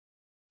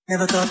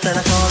Never thought that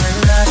I'd fall in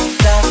love,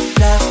 love,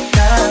 love,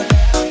 love.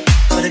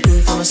 But it grew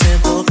from a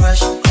simple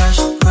crush,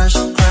 crush, crush,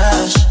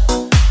 crush.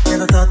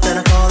 Never thought that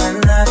I'd fall in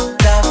love,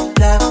 love,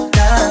 love,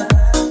 love.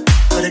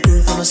 But it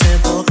grew from a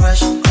simple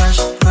crush,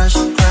 crush, crush,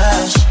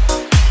 crush.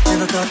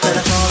 Never thought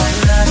that I'd fall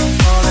in love,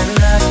 fall in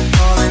love,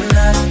 fall in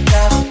love,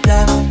 love,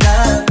 love,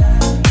 love.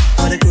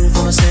 But it grew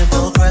from a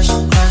simple crush,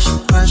 crush,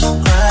 crush,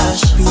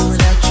 crush. Being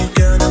without you,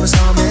 girl, I was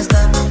all messed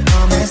up,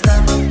 all messed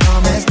up,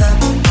 all messed up.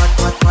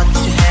 What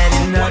did you had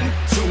enough? 1,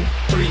 2,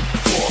 3,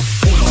 4,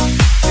 1.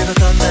 Never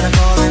thought that I'd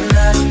fall in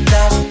love,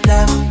 love,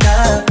 love,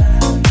 love.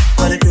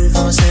 But it grew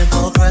from a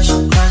simple crush,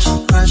 crush,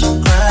 crush,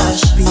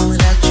 crush. Being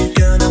without you,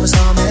 girl, I was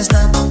all messed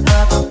up,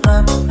 up,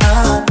 up,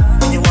 up.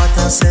 When you walked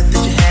out, said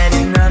that you had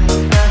enough,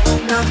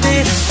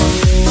 nothing to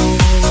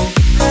hold.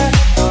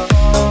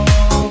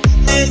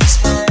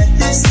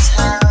 This is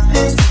how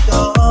this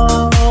will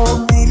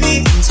go. Maybe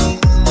in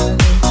time,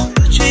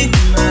 you'll change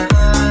your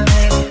mind.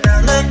 Now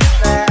look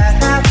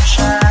back, I wish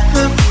I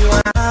could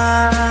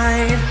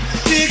rewind.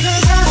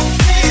 Because I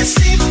can't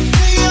seem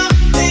to you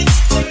next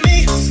to me,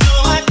 so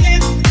I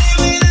can't live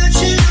without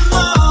you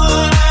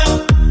more.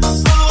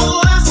 So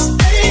I'll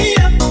stay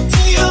up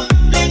till you're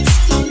next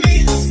to me,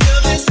 till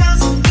there's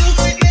nothing to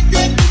forget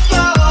that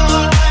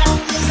before.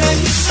 'Cause like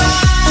you saw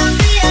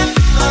me at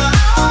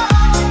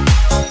home.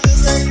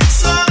 'Cause like you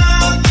saw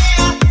me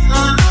at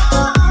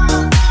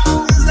home.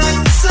 'Cause like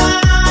you saw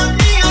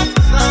me at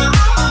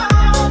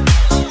home.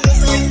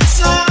 'Cause like you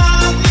saw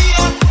me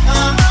at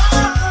home.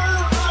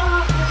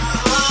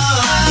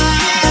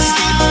 Can't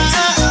sleep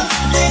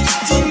next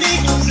to me,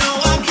 no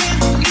I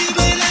can't live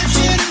without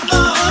you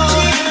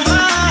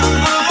anymore.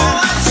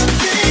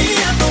 Stay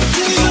up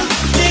till you're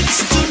next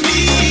to me,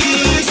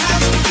 there's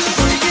nothing to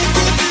forget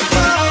that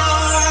before.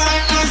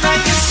 'Cause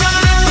like you saw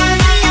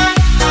me at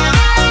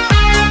home.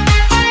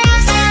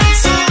 'Cause like you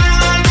saw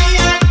me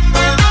at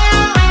home.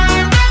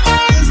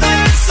 'Cause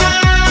like you saw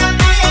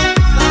me at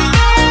home.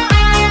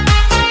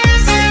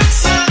 'Cause like you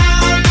saw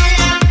me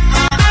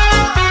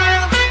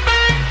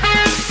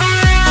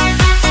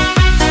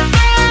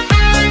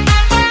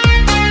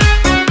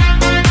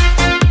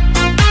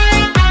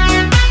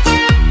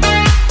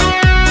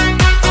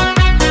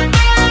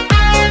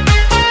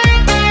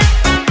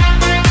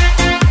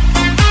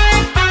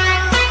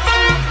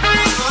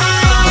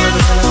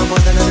Never fell in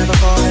love, that I never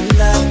fall in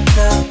love,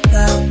 love,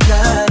 love,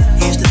 love.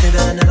 Used to think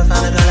that I never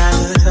find a girl I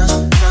could trust,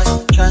 trust,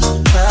 trust,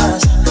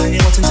 trust. Then you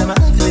walked into my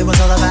life and it was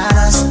all about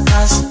us,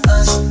 us,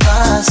 us,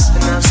 us.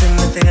 And now I'm sitting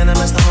there thinking I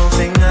messed the whole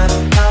thing up,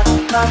 up,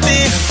 up.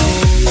 Being a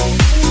fool,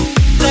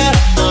 let I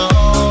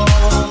know.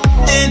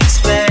 Didn't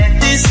expect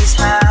this is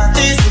how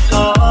this would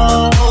go.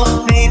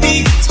 Maybe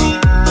in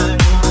time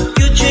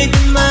you'll change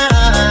your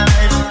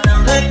mind. Now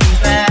looking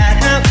back,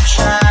 I wish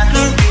I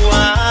could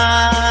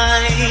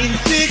rewind.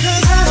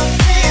 Because I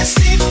can't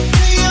seem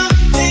to you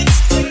next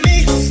to me,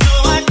 so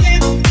I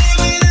can't live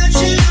without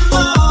you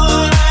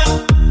more.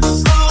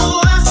 So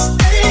I'll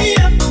stay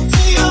up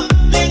till you're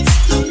next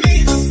to me,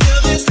 till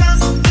there's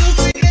nothing to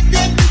forget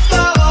that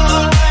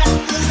before.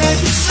 'Cause like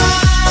you saw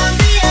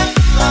me at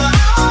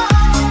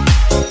home.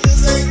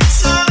 'Cause like you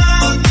saw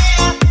me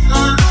at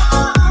home.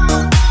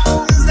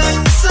 'Cause like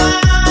you saw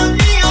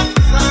me at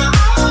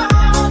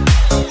home.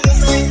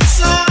 'Cause like you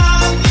saw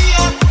me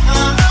at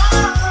home.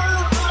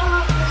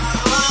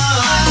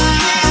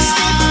 Can't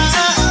sleep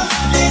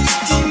next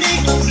to me,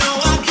 no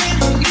I can't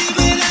live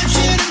without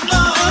you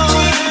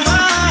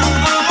anymore.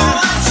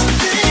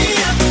 Stay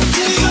up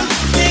till you're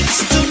next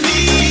to me,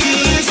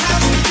 there's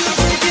nothing to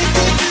forget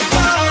that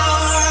before.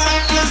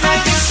 'Cause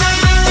like you saw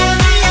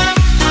me at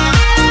home.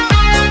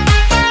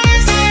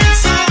 'Cause like you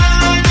saw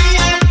me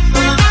at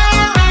home.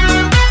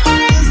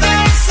 'Cause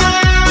like you saw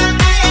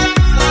me at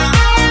home.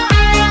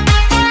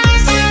 'Cause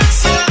like you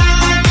saw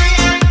me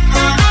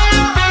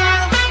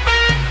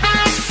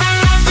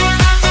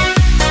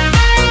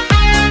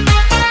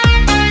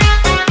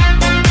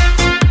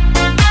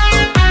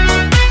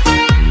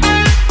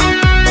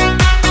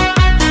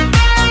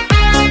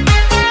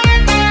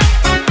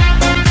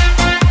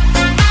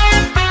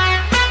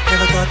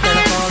Never thought that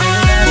I'd fall in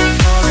love,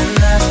 fall in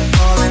love,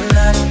 fall in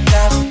love,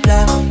 love,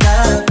 love,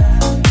 love.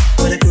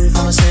 But it grew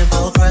from a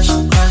simple crush,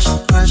 crush,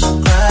 crush,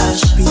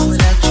 crush. Being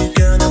without you,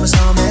 girl, I was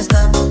all messed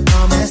up,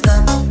 all messed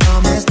up,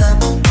 all messed up.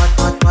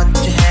 What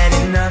did you had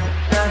enough?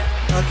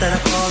 Thought that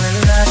I'd fall in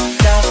love,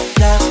 love,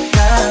 love,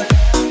 love.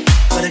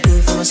 But it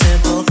grew from a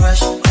simple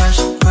crush, crush,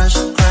 crush,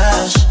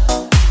 crush.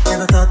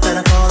 Never thought that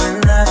I'd fall in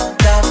love,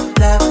 love,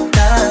 love,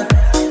 love.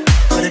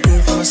 But it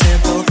grew from a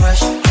simple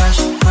crush, crush,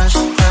 crush,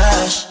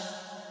 crush.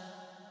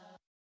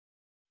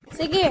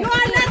 Sige.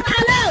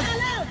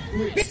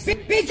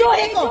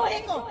 Videohin ko.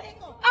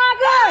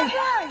 Agay!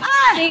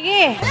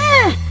 Sige.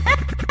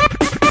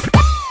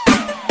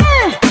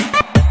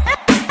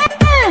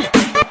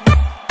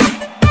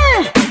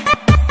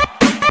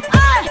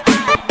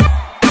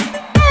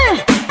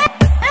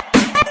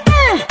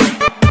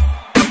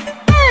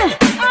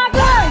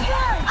 Agay!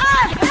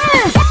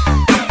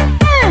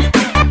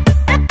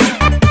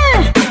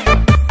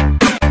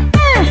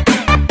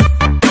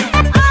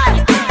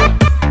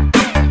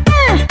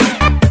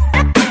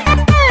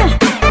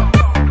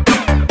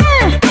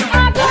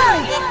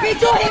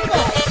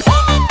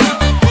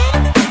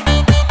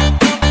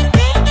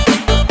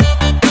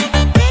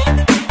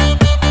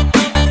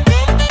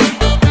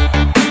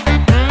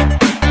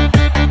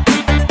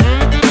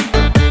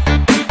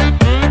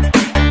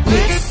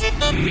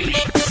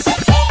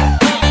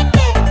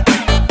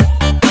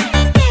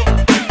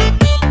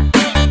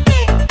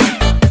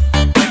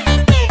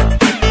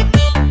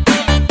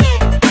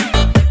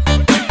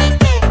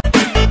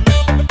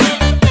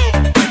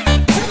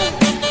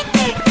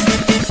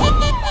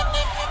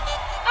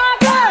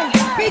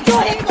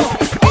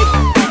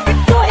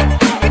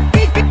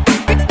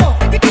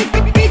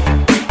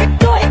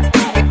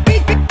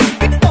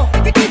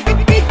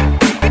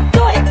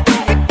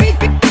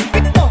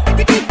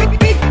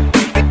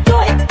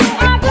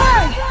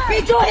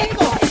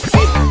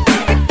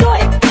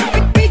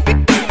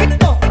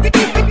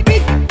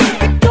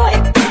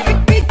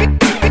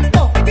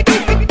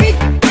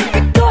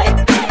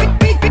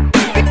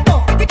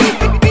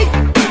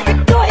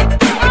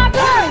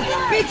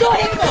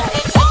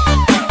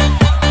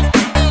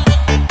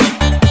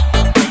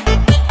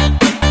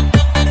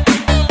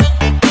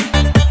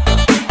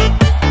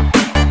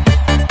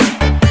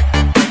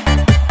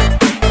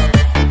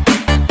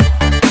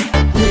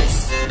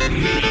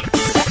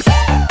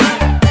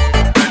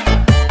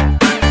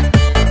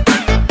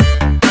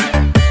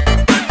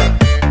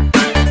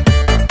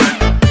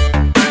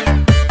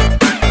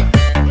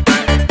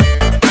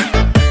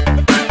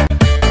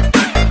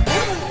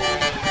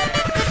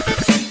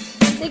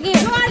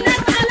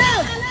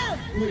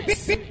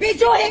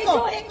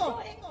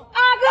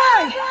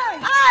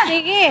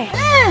 Sige.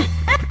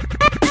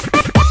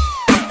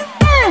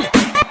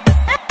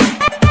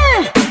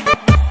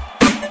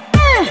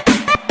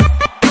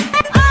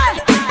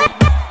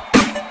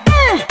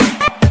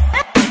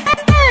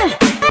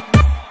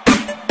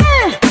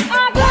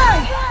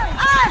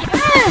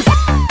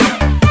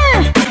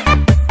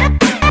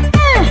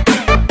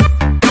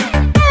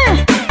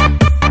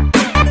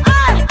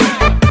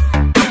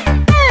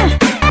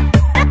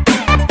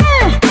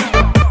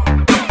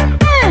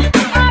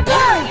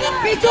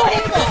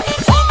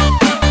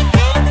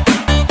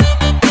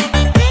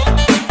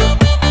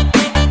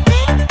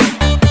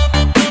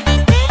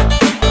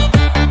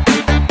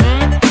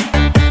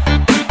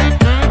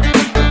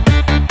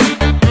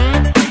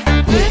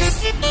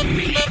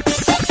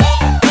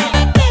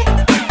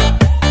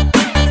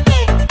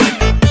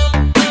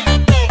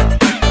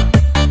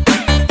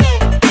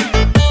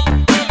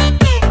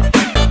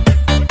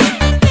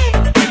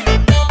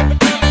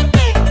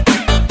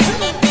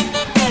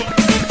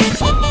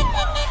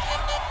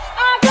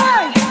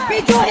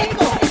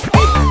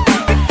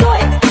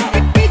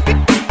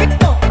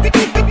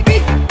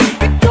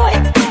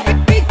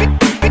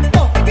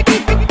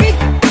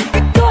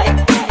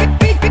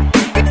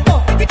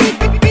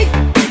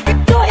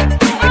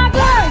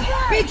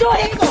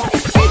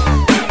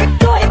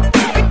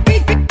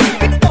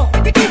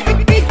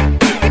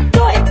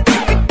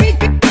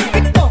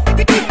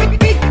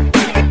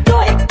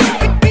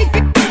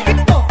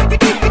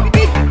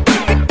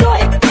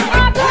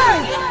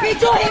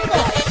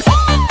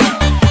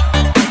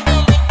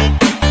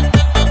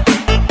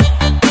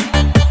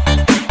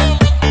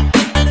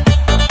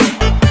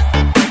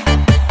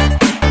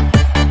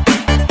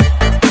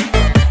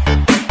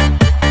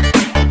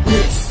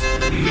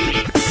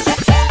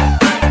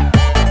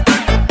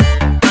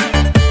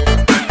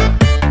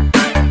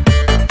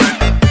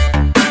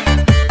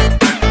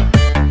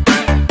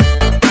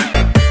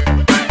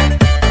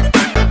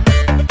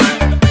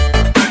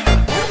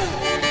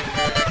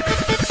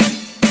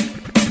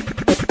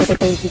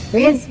 Baby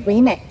Grizz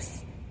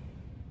remix.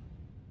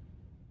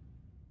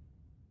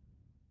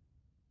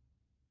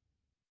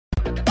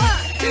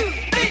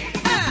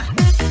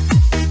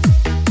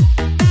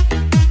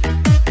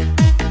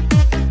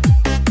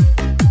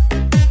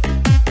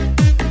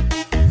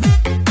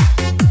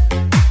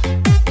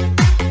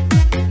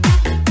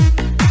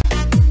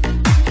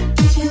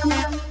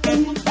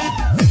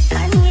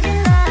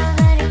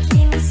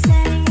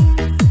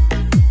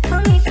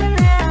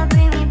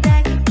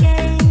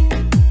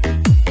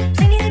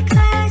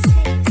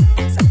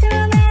 Something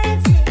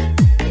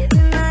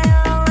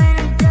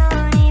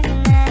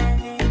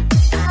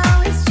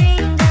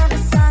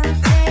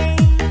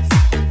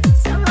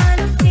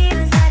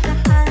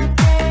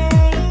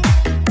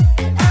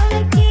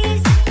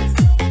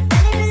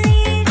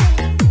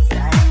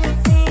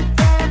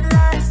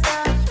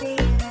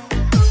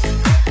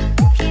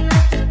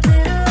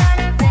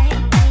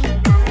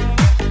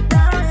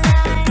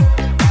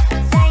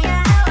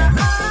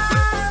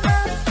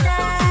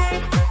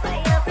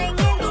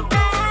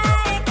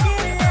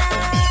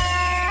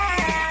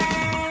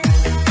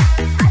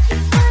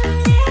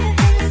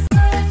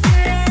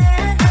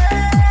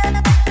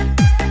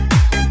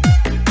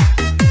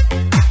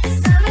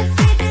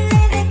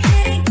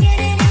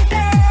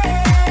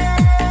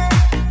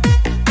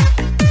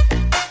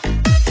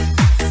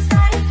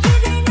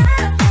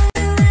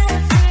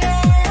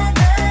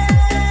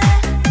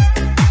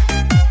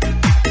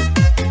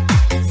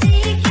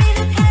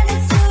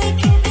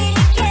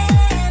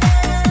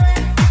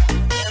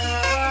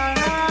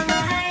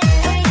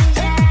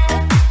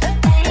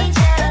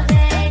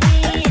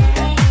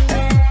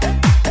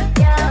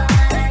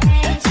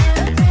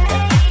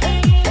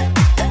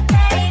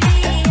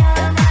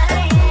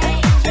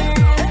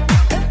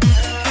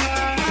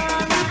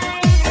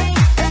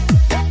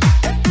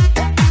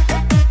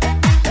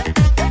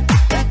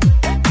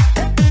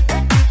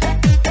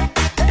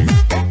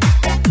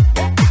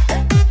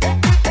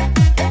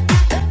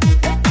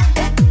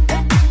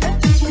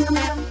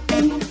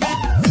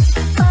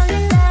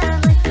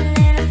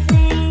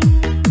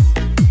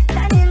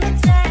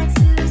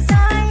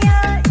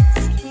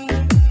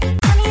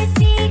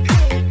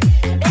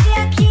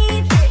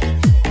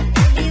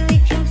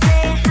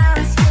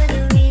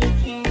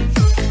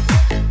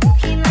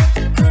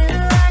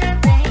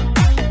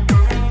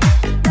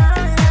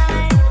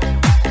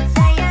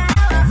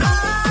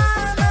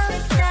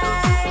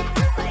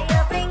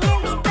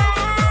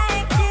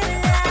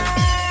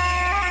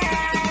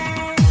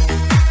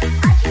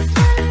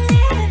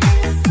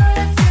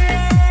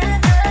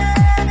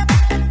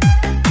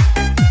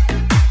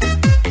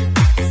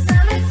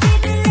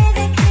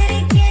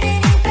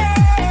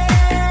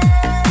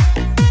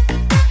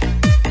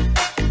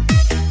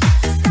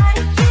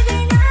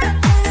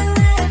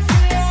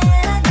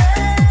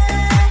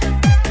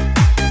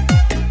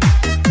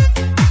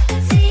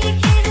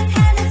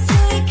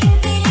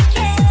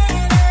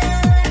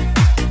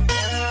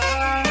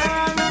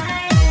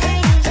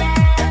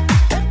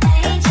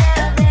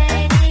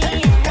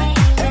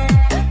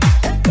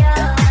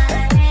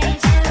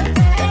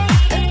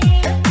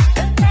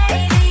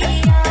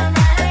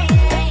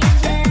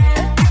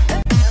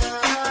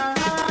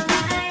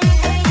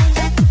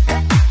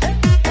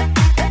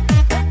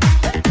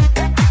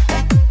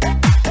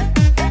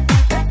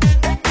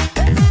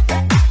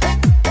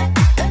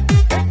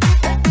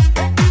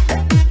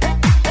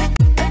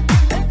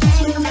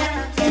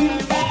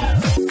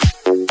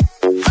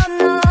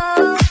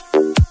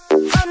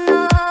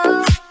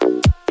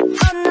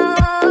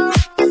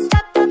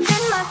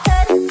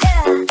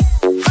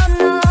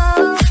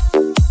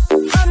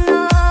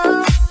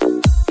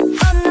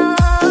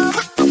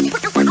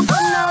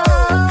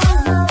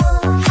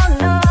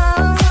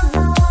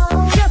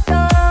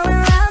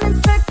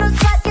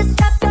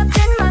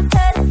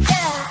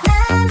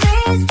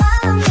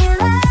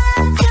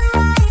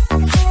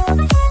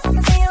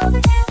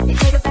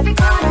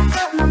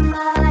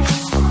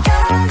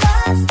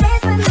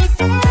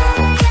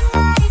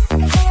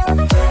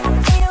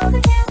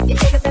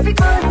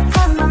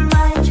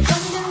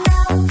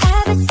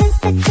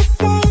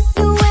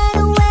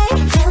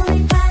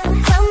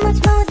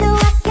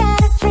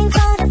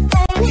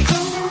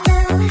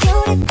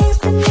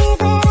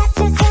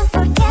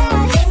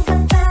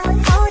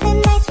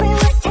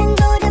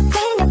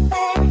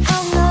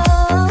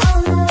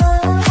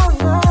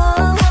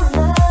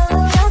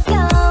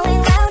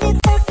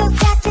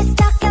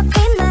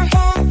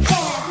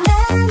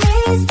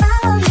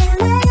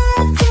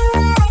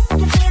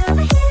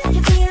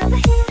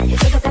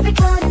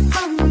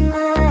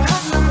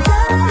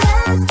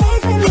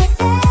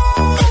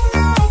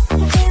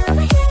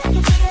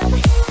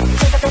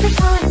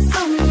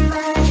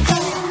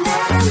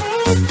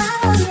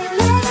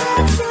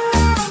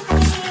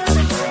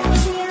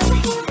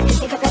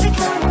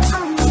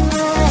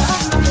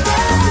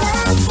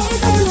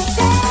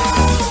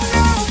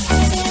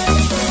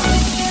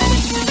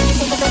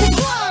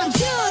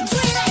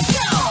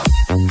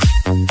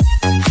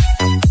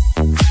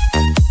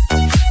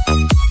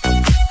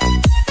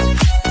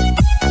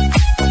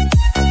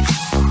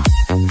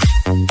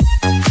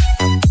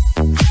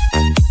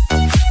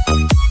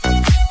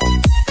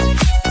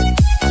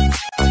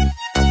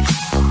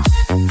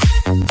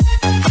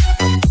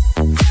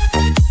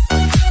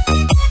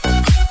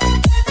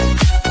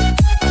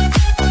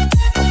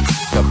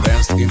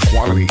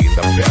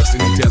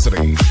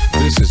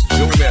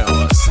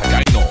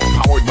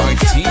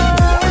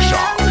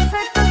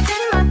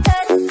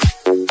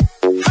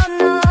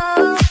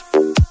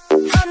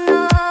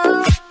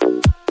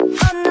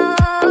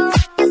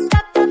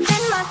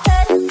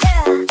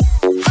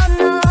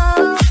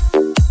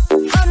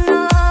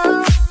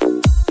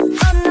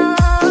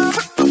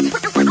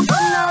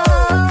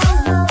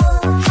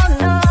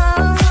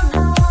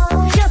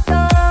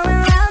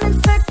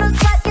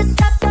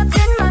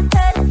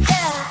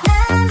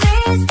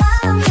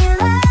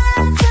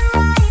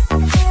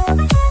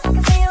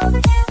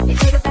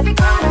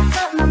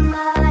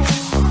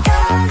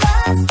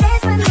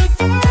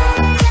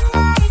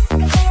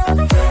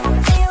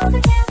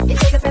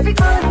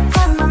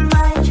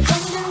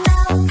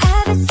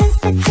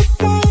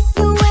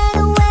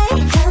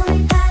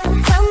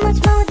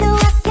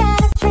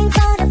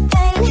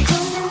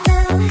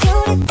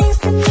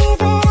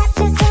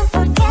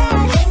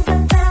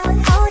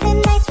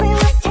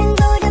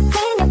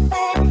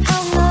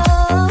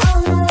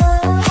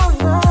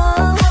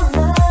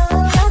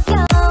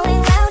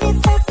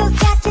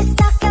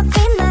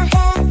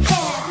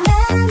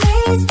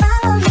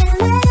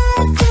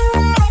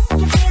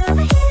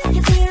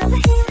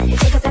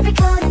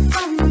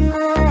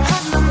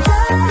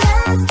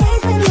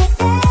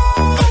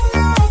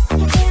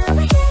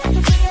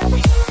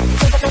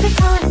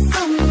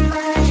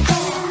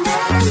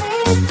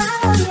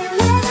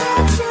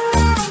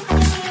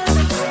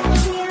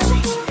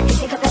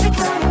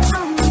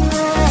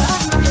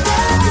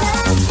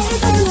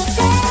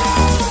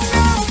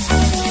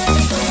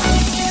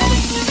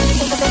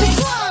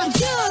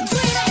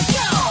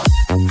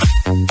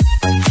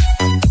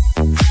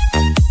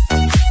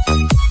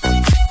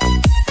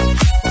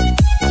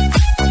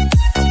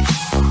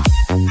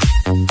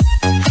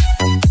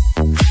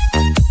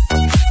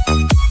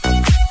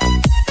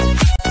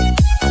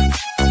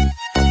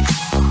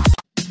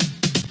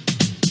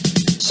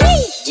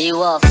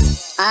G-Wolf,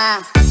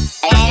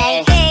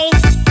 NIK,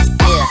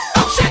 yeah.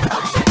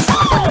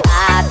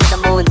 Punta to the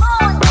moon,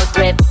 road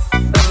trip,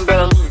 brum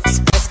brum,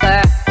 skr,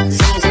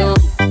 zoom zoom,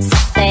 sa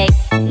fake,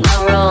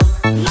 no room.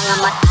 Mga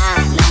mata,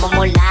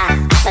 namumula,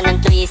 asa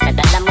ng twist,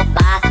 nadala mo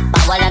ba?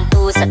 Bawalan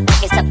to sa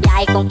teke sa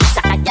biyahe kung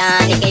isa ka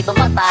dyan, ikay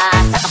bumaba,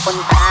 sa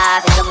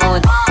kapunta to the moon,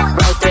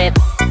 road trip,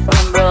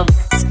 brum brum,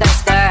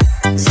 skr,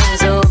 zoom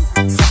zoom,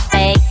 sa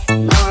fake,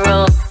 no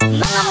room.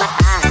 Mga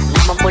mata,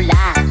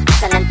 namumula,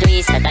 asa ng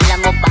twist, nadala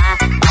mo ba?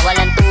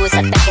 Bawalan to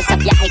sa teke sa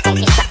biyahe kung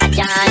isa ka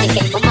dyan,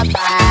 ikay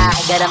bumaba.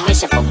 Garami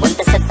siya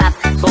pupunta sa top.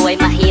 Buhay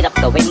mahirap,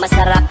 gawin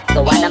masarap.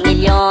 Gawa ng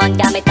milyon,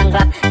 gamit ang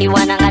rap.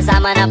 Iwan ang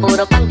kasama na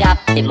puro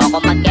panggap. Di mo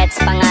ko mag-gets,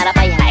 pangarap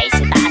ay high.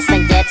 Sa taas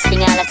ng jets,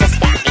 tingala sa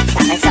sky.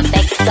 Sakay sa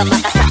peg, ka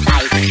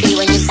makasakay.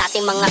 Iwan yung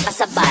dating mga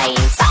kasabay.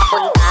 Sa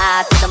kapunta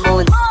to the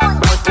moon,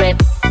 road trip,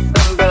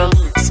 brum brum,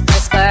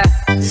 skr,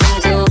 zoom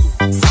zoom,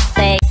 sa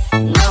fake,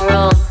 no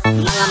room.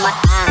 Mga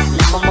mata,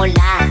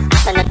 namumula,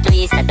 asa na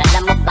twist, nadala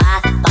mo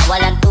ba?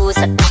 Bawalan to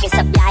sa teke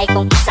sa biyahe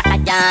kung isa ka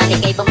dyan,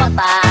 ikay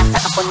bumaba. Sa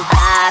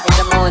kapunta to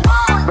the moon,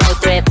 road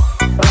trip,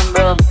 brum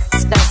brum,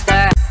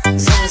 skr,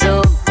 zoom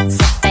zoom,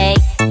 sa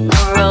fake, no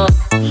room.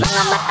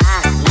 Mga mata,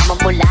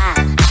 namumula,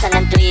 asa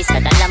ng twist,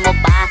 nadala mo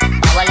ba?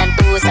 Bawalan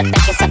to sa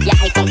teke sa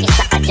biyahe kung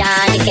isa ka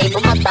dyan, ikay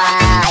bumaba.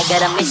 Ay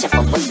garami siya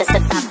pupunta sa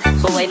top.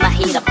 Buhay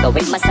mahirap,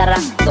 gawin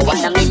masarap. Gawa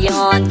ng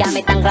milyon,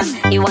 gamit ang rap.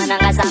 Iwan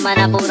ang kasama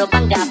na puro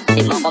panggap.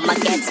 Di mo ko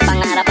mag-gets,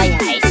 pangarap ay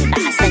high. Sa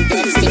taas ng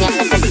jets,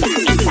 tingala sa sky.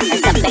 Sakay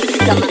sa plane,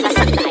 ka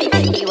makasakay.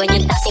 Iwan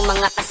yung dating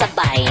mga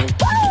kasabay.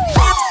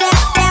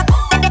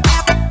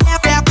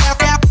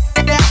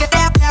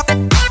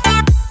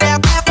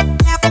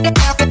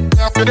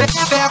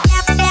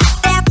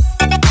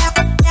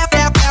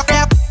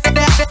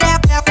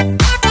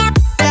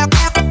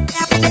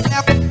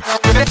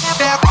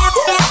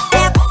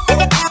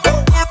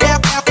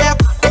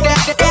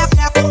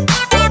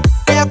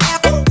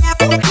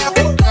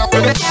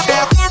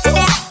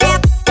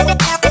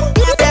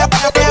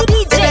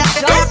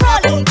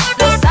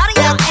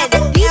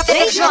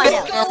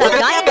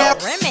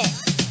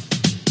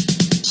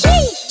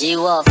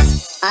 G-Wolf,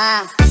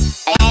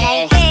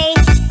 NIK,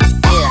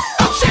 yeah.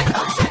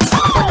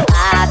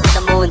 Punta to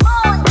the moon,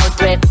 road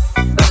trip,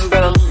 brum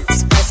brum,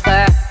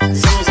 skr,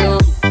 zoom zoom,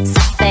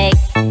 sa fake,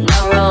 no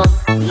room.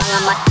 Mga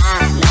mata,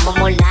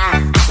 namumula,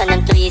 asa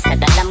ng twist,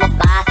 nadala mo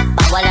ba?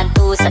 Bawalan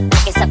to sa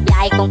teke sa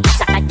biyahe kung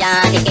isa ka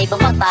dyan, ikay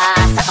bumaba.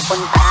 Sa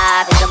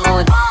kapunta to the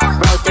moon,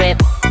 road trip,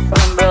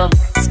 brum brum,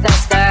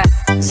 skr,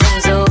 zoom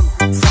zoom,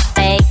 sa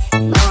fake,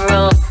 no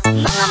room.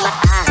 Mga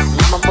mata,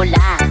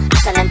 namumula,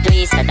 asa ng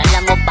twist, nadala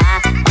mo ba?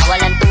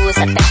 Bawalan to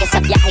sa teke sa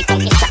biyahe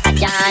kung isa ka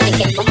dyan,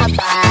 ikay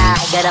bumaba.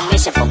 Ay garami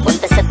siya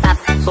pupunta sa top.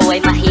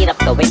 Buhay mahirap,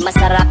 gawin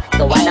masarap.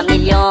 Gawa ng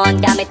milyon,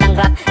 gamit ang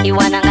rap.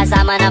 Iwan ang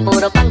kasama na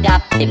puro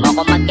panggap. Di mo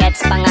ko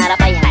mag-gets, pangarap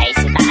ay high.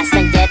 Sa taas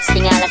ng jets,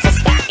 tingala sa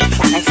sky.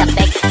 Sakay sa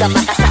peg, ka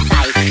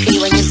makasakay.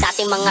 Iwan yung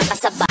dating mga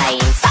kasabay.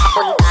 Sa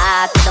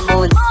kapunta to the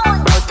moon,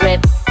 road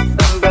trip,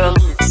 brum brum,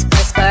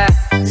 skr,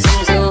 zoom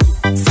zoom,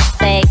 sa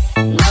fake,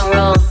 no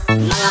room.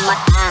 Mga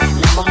mata,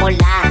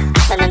 namumula,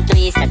 asa ng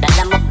twist,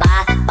 nadala mo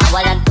ba?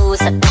 Bawalan to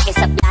sa teke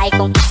sa biyahe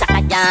kung isa ka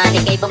dyan,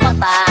 ikay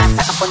bumaba.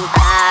 Sa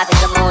kapunta to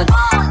the moon,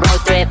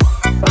 road trip,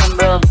 brum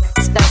brum,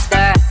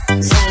 skr,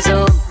 zoom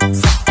zoom,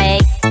 sa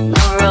fake,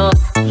 no room.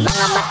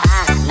 Mga mata,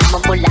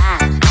 namumula,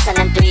 asa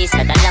ng twist,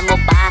 nadala mo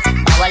ba?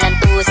 Bawalan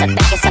to sa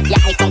teke sa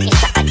biyahe kung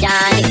isa ka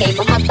dyan, ikay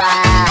bumaba.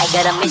 Ay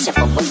garami siya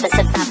pupunta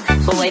sa top.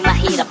 Buhay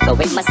mahirap,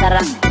 gawin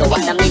masarap. Gawa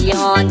ng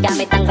milyon,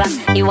 gamit ang rap.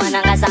 Iwan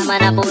ang kasama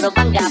na puro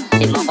panggap.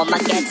 Di mo ko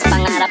mag-gets,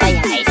 pangarap ay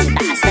high. Sa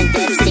taas ng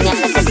jets,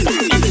 tingala sa sky.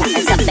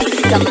 Sakay sa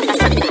plane, ka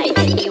makasakay.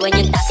 Iwan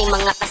yung dating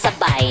mga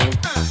kasabay.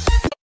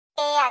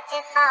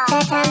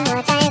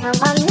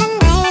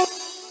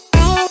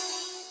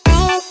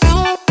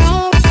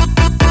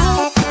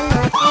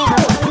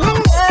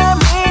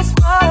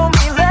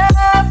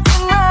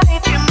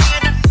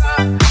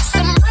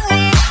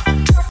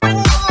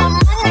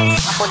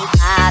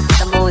 Punta to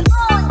the moon,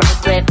 road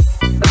trip,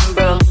 brum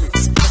brum,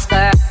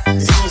 skr,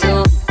 zoom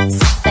zoom,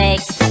 sa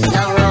fake,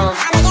 no room.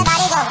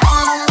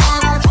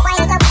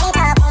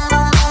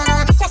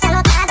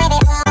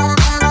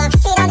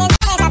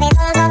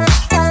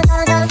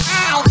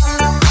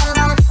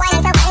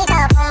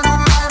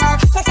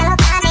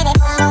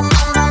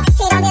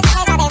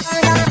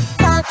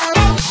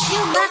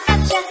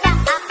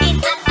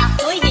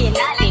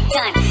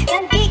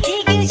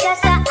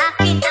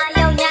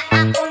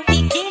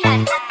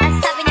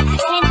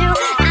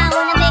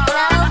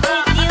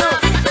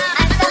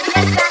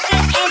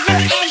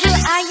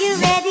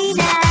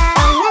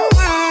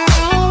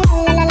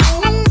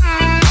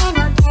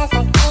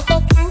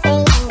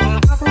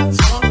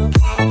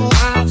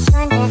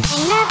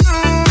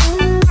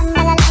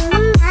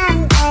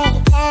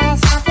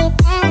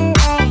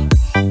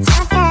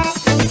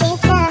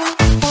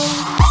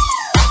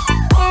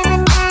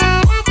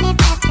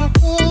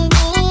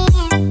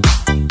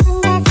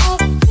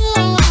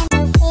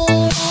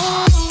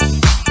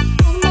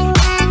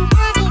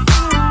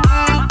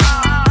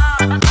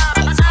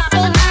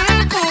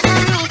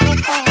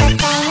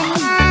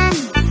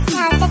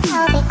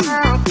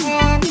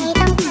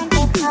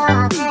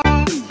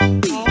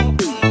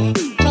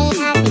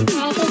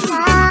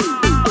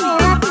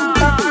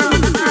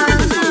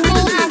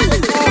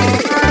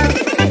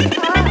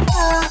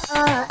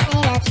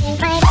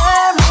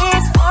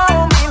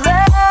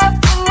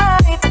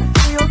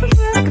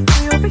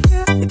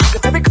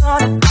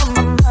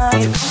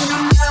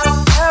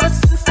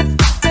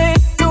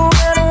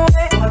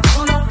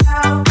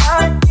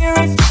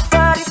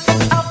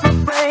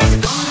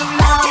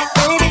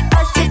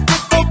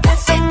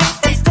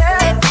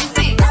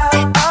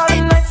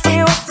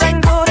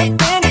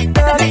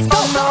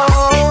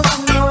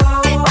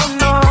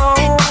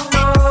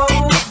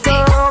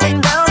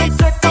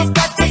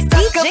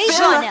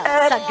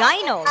 Mel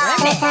Sagayno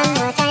Remix.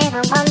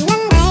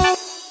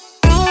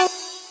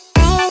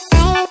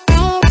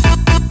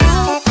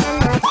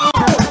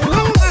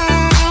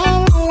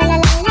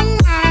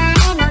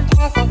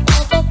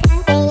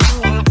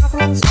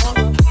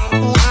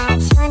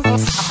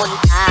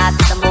 Papunta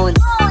to the moon,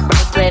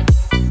 road trip,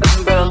 vroom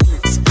vroom,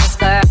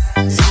 skr,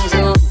 zoom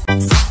zoom,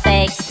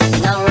 sakpek,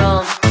 no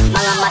room.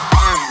 Mga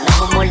mata,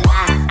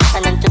 namumula,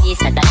 asan ang tulis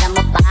na dala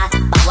mo pa?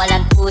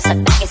 Pawalan pusat,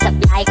 peke sa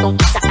biyahe kung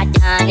isa ka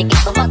dyan, ikit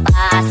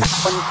bumaba. Sa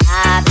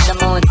papunta to the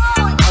moon,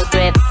 road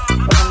trip,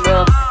 vroom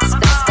vroom,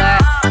 skr,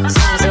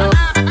 zoom zoom,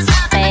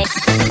 sakpek,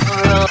 no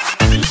room.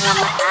 Mga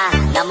mata,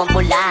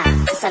 namumula,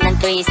 asan ang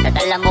tulis na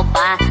dala mo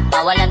pa?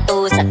 Pawalan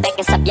pusat,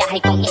 peke sa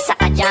biyahe kung isa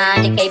ka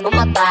dyan, ikay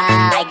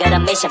bumaba. Ay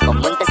garami siya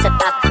pumunta sa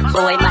top.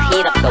 Buhay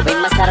mahirap, gawin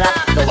masarap.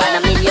 Gawa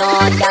ng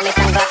milyon, gamit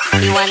ang rap.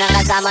 Iwan ang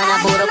kasama na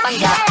puro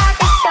panggap.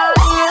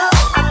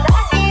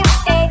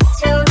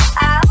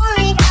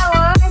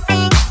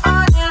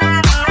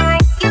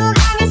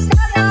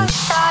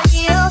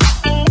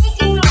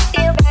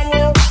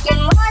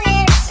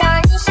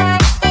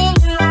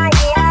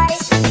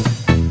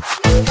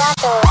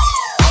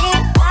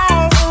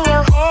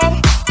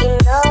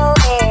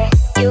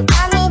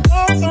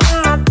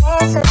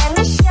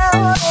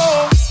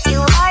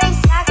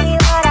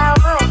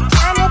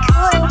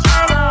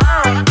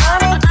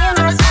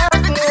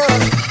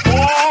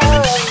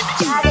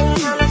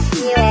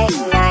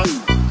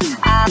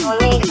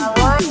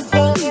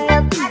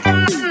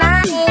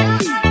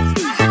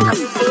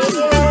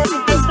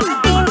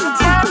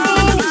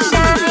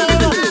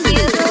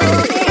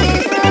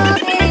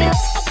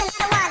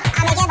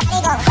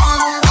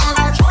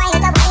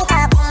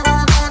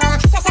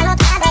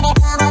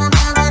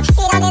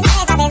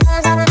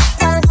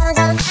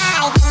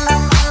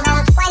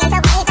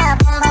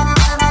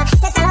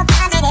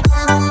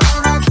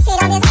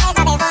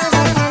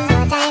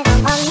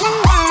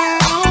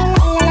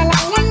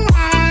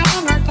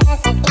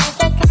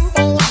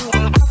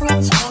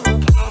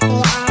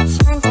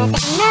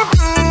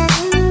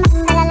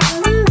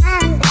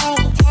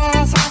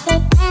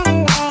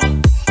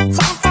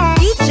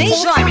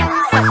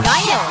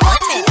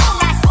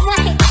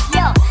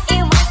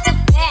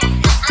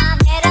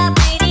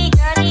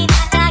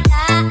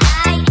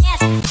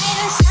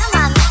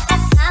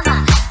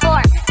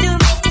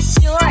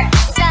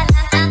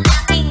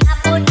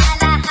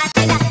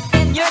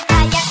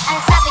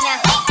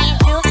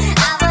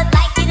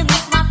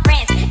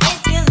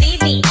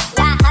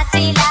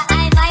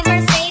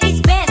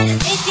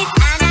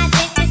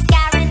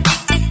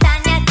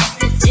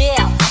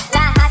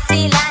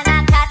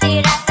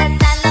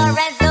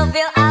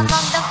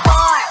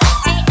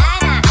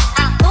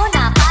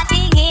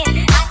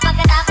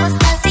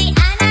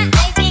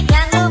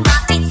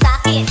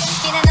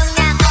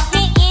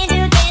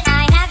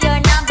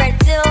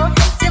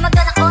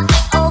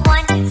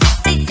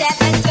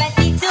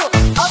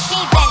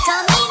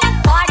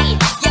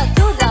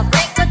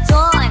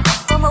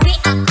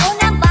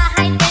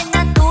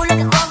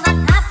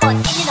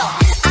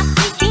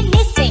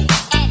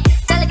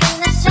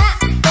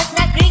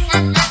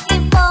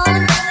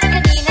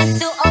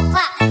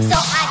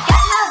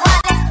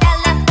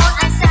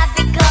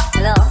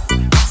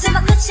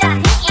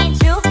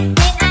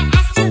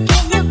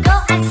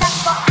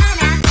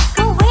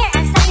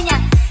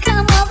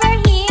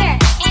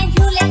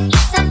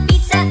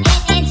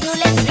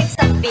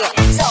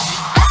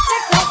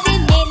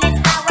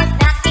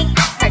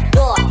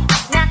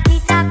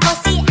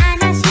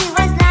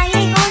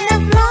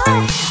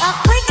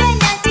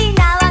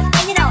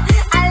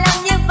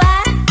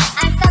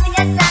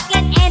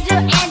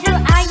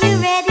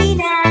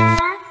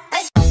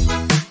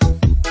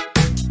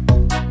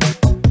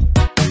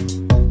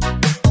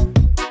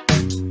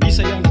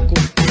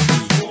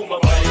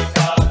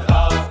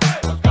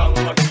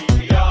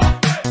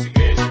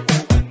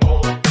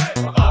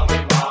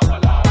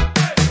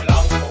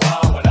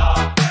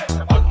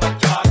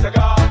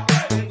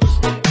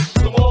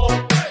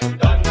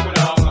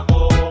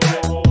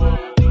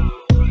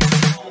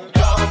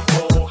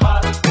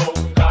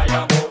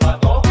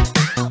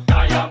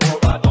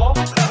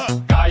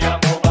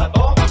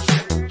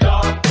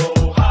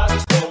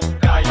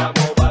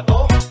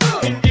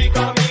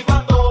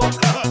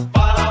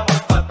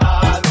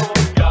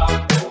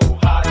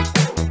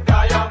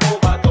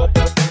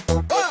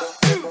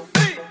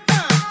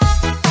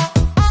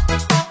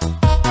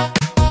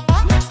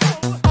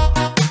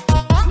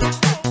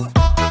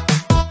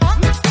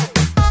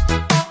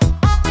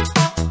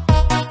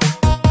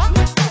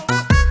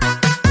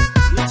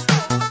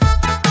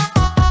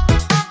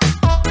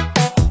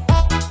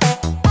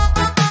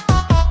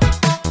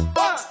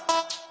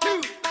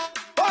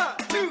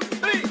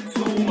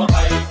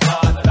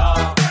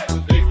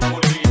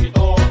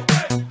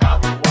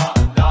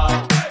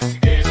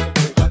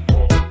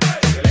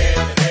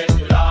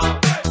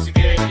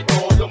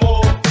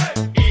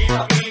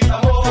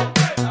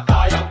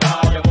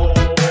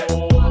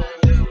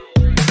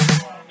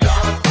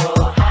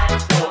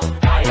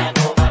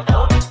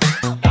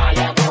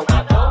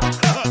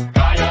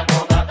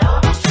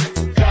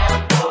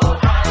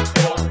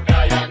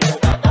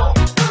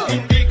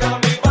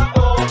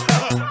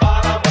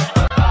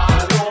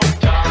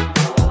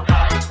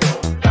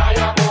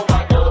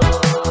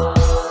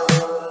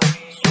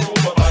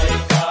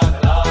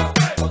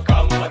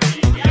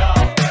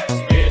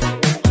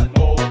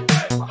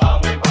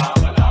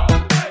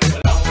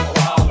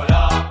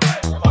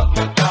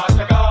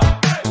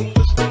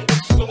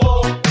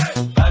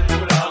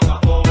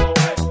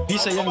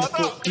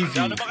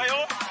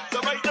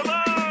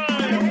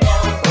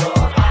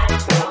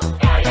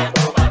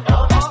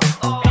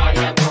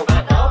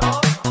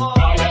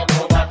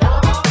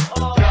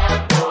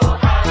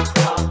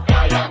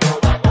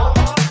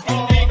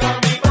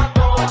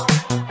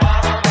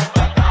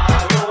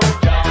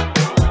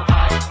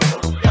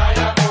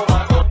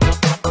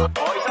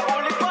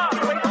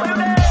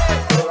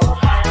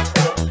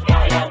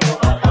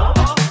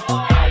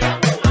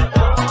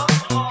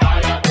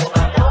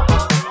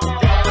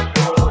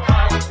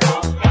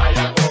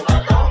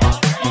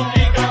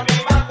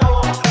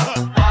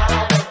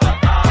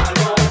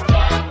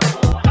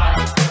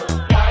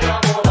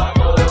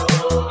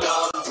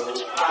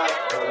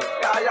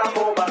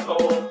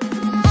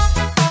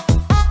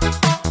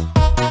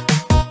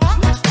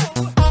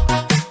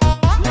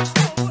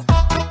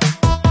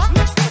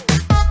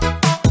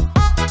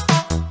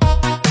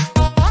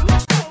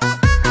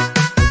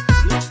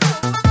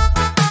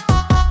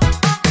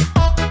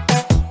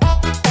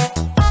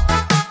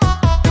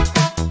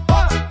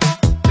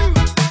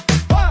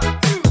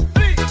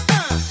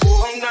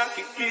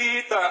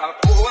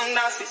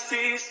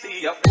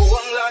 nasisisi, ako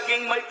ang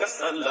laging may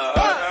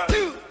kasalanan. 1,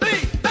 2,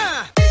 3,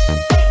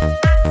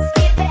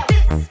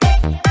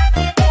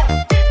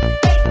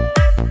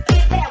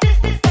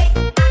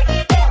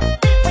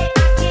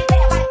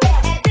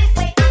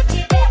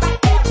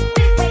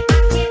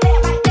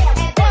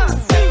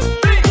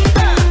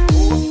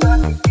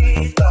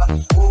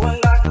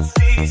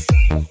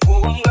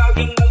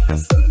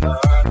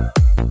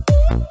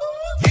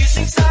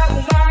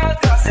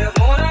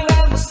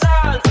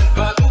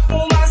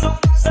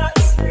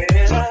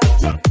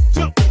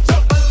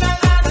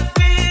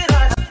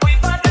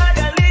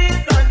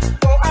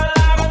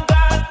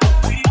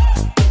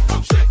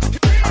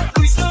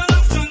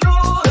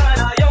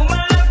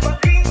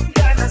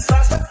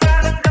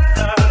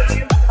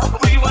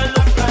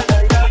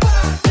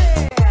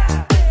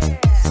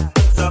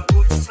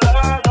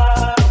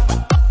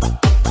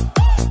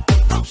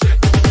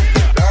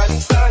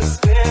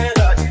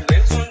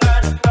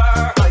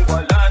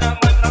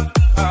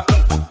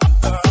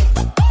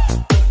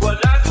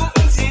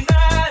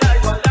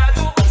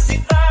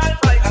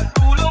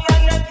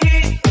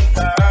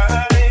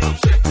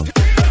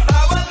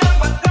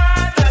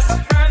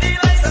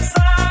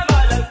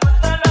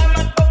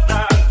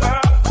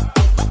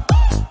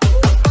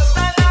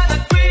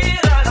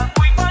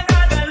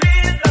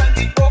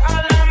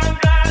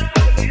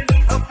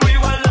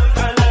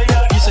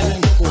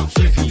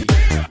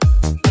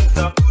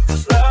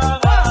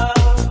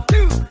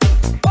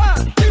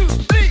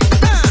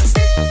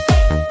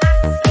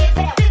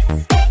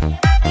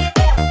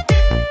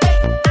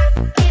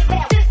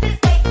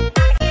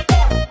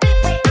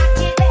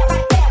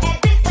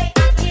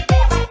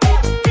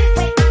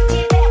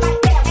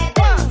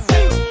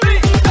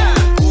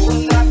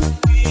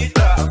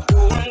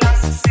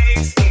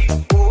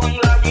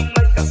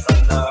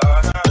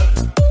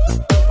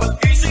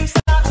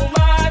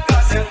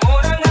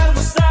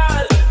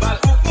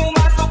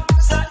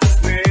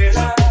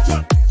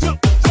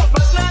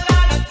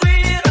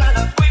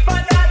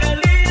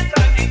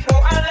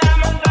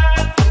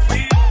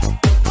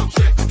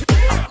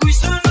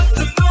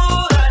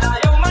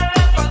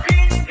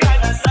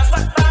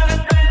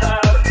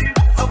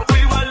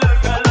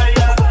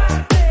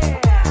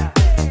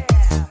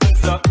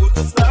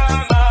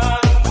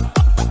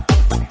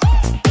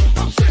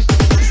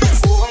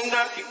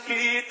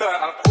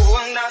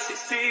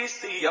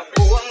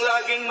 ako ang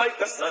laging may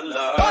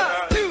kasalanan.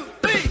 1, 2,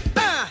 3,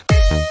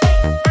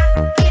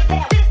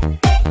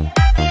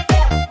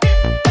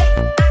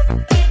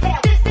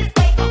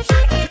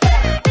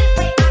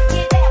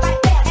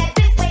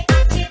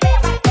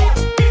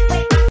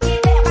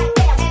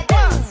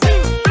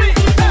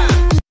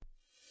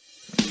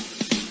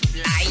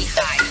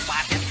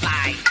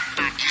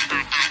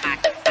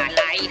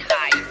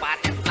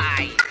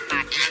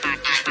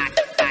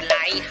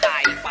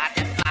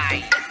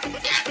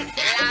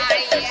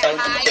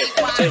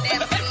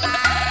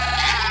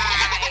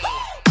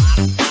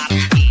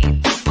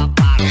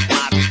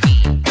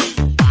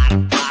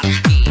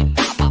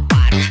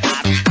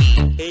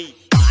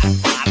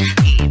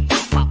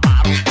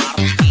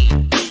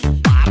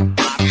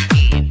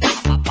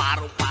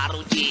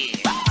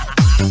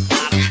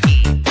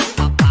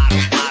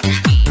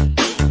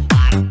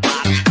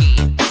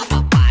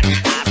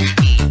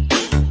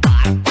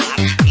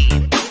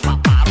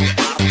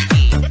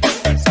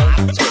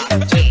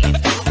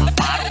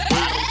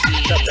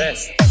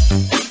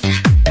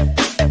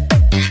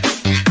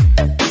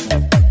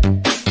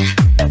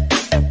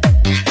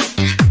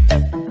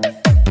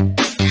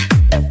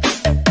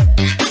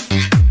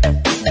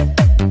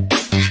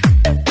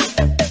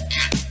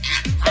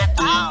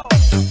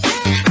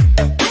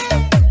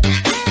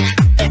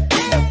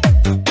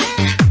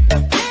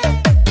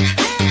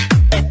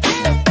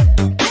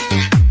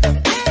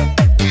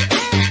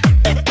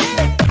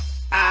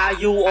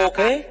 You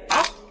okay?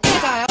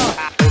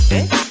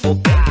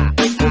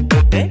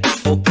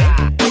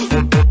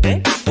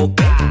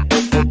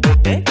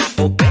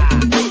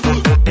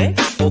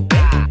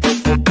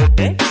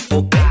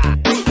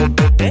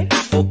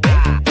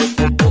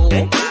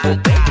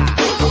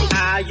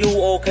 Are you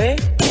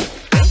okay?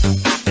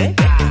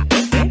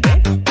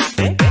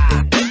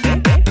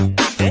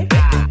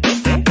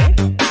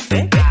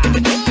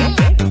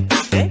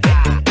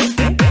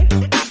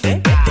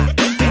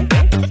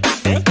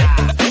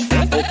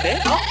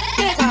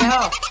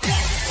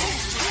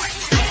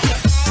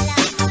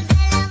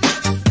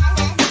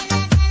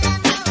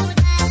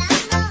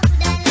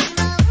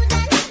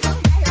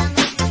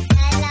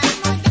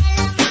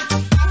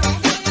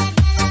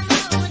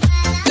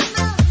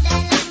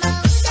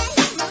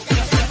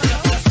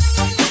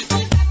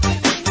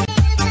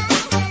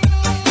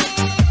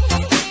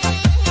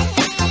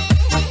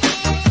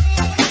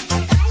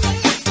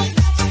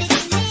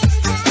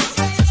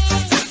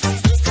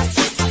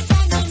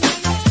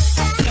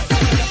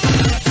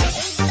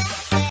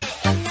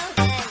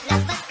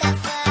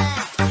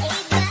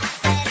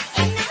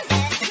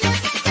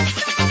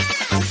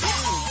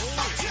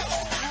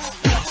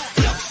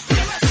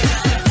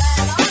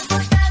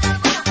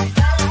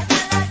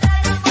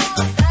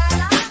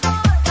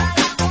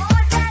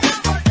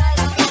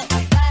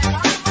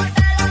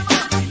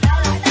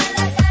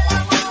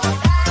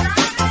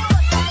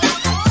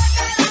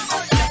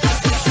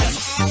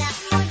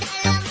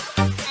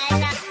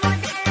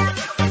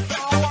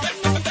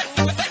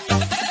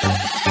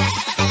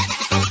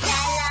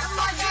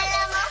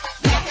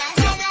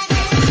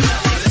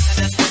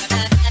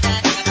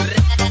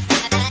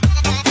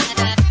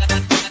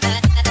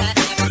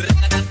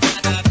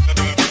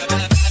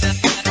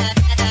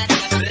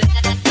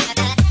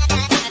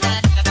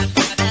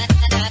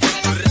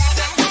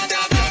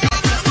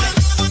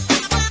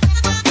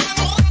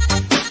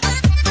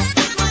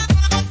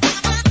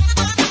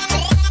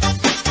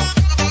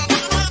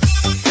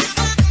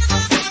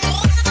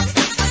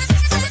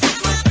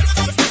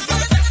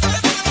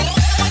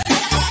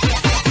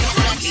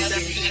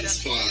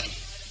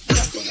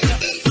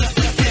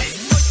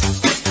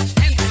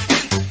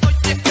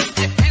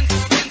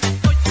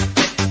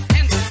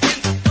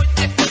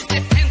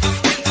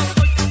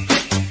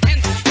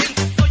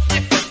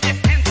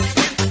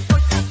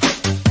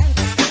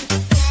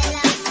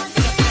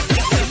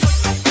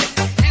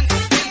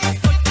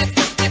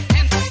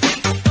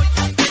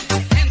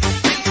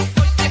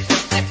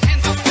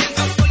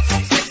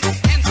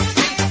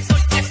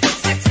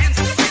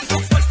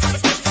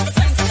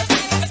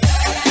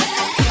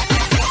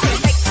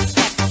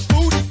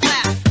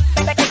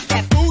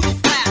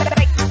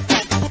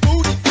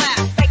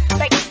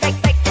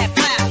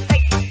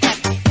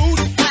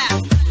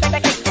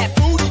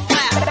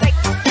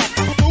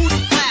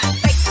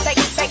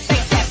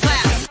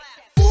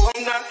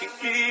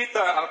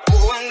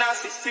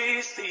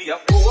 nasisisi,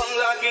 ako ang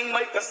laging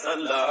may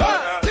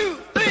kasalanan.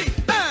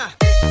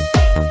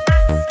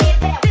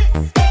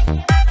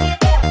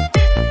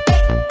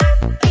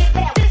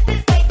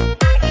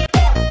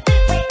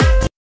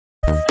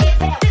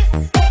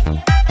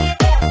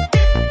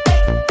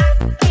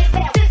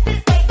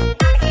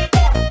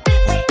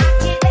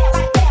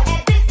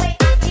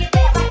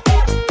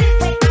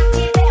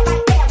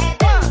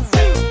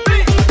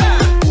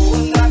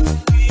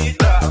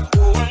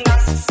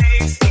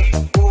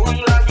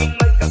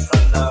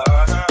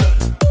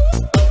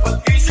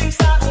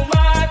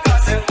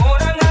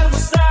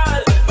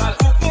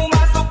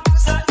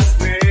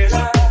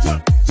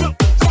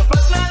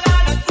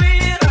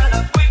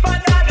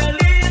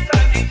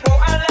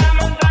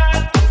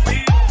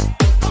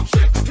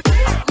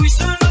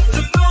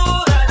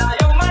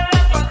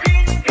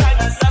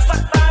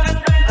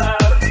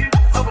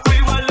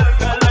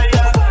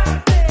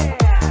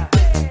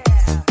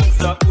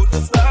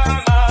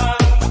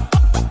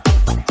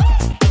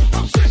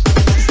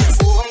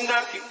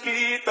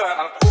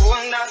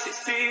 1,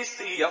 2,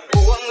 3, ako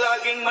ang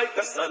laging may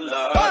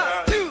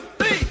kasalanan. 1, 2,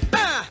 3,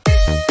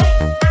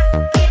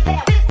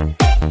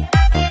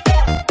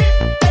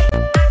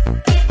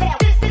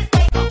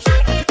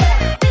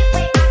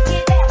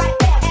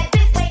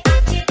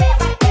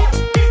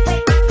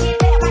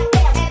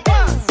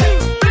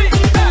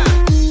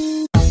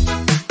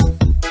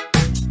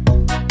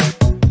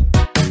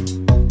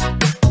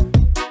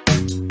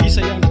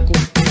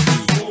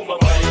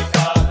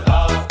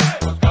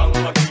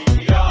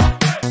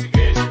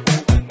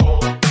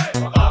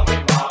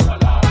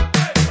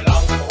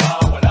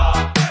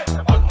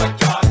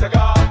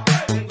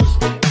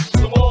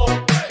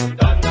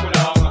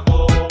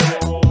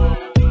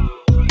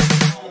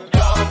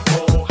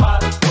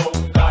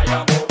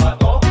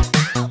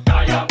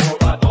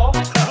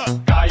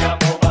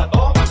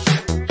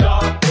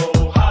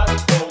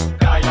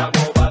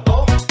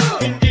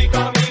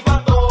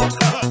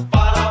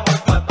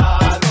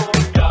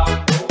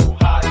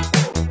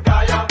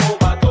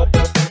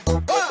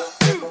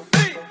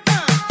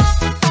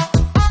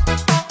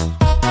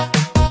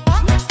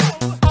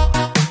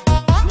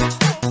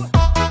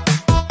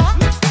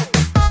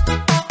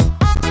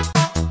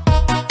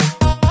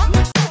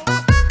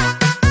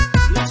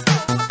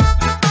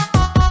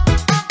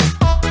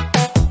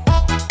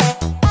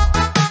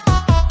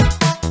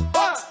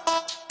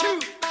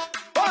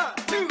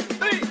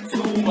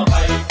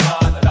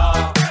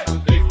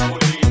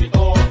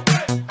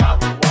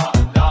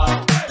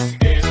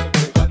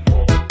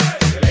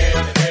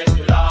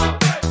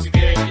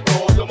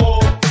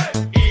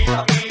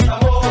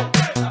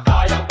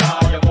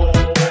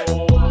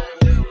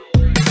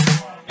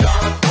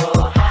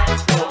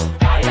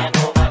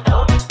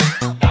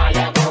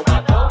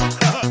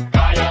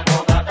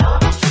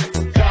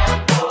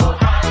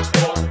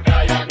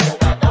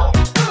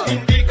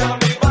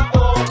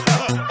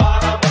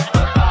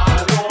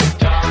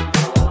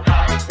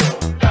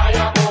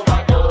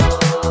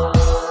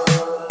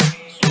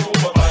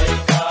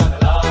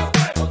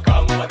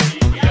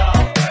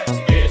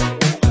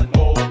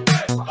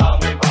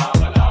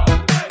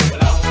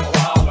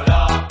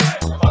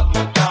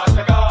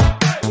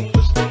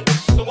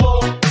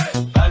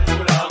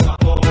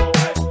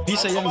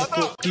 Bisayang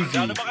Dako TV.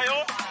 Ano ba kayo?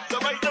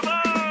 Sabay-sabay!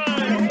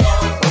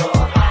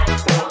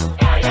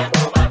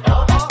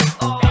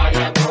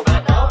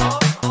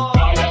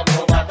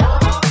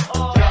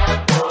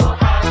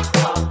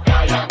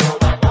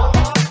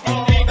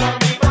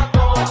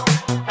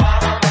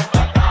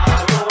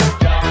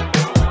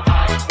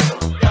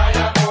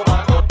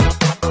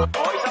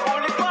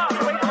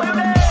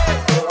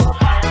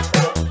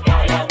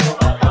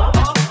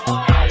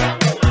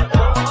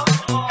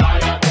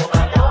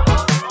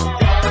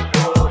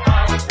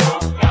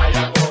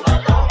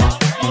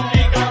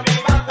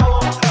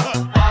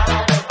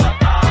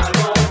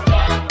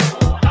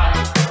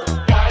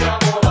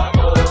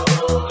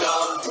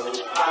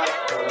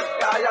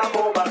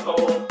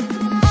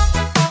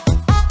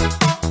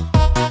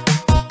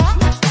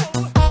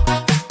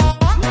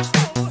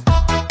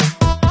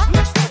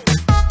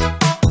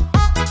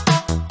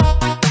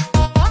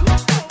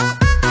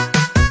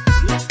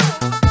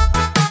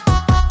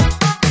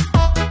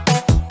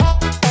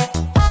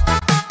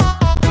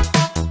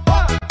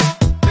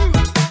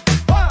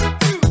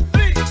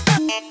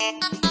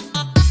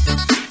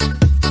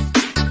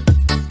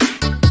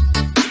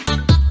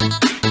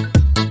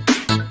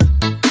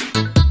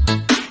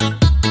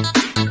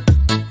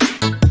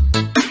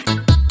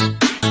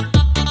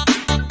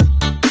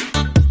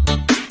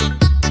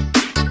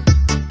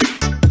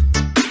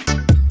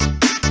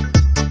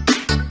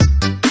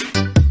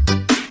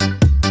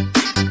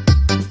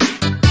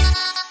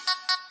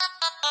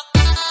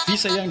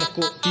 Bisayang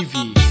Dako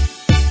TV.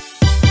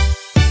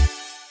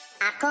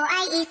 Ako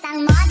ay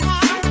isang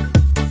model.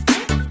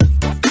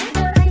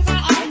 Turun sa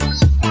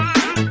Elvita.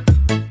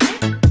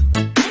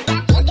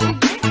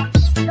 Gabi-gabi sa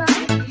disco.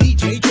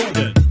 DJ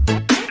Jordan.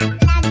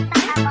 At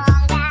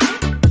nagpapabongga.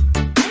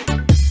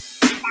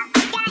 Sa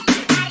pagkain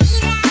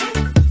hariran.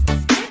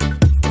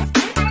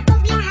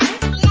 Pagkubyahan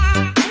sila.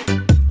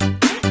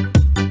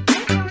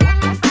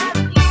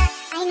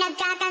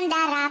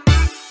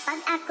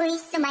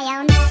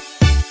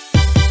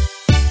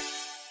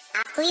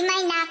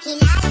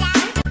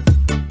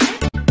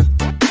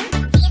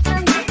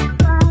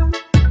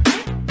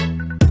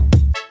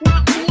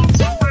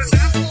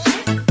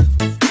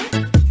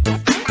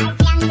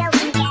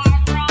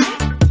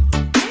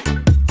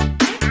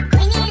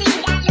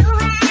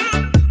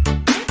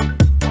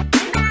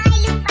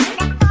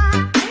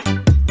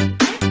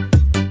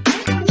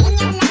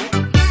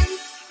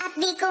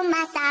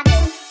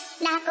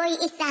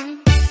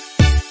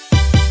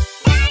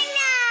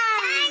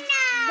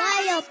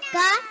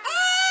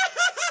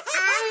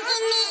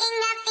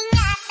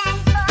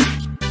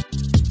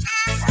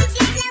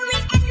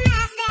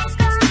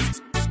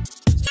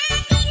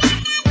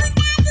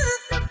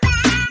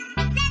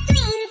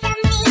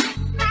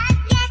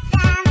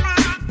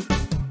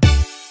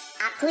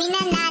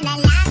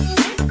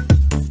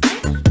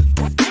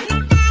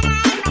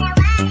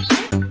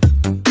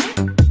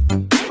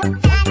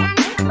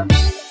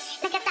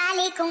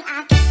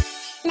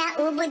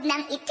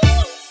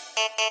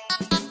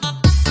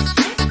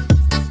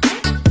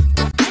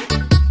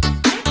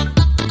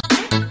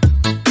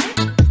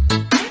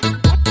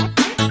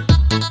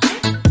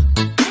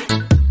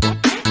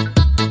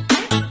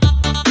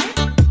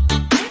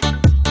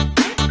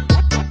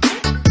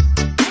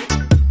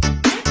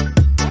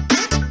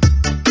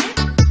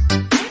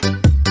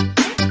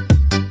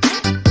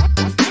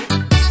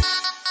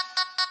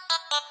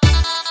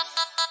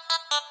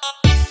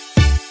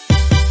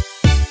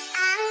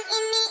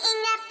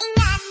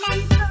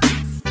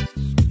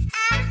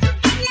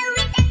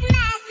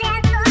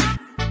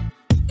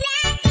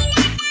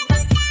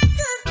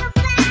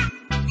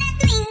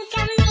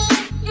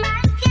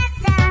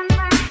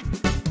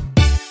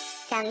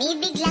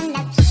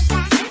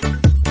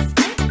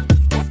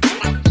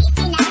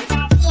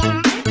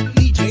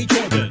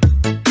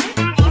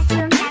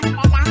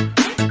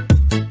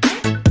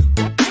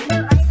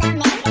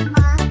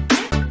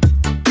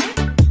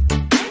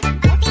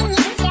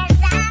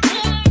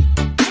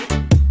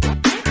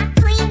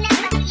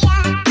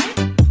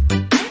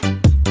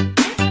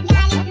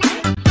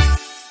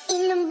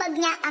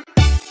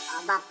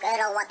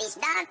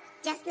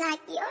 just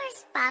like yours,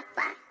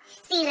 Papa.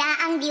 Sira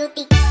ang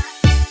beauty ko.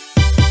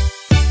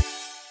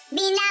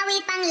 Binawi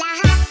pang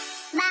lahat,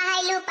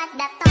 bahay lupa't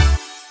dato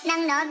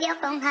ng nobyo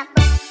kong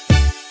hapon.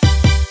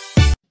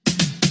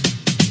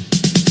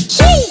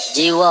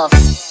 G-Wolf,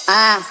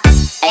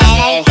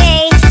 NLK,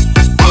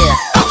 yeah.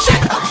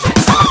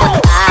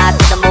 Punta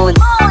to the moon,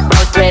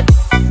 road trip,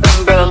 brum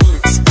brum,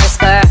 skr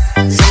skr,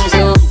 zoom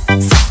zoom,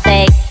 sa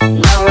fake,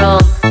 no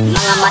room.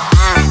 Mga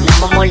mata,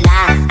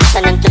 namumula,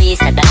 asa ng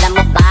twist, nadala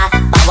mo ba?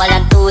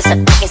 Bawalan to sa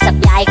peke sa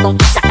biyahe, kung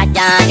isa ka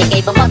dyan,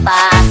 ikay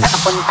bumaba. Sa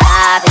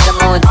kapunta to the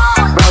moon,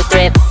 road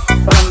trip,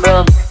 brum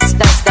brum,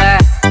 skr skr,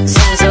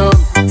 zoom zoom,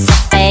 sa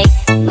fake,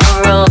 no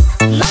room.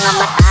 Mga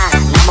mata,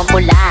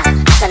 namumula,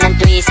 asa ng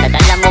twist,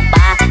 nadala mo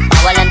ba?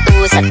 Bawalan to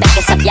sa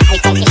peke sa biyahe,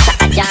 kung isa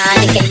ka dyan,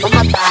 ikay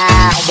bumaba.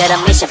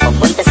 Garami siya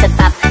pupunta sa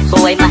top,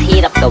 buhay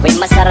mahirap, gawin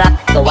masarap.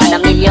 Gawa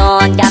ng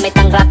milyon, gamit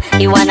ang rap,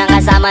 iwan ang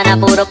kasama na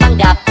puro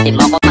panggap. Di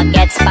mo ko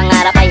mag-gets,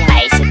 pangarap ay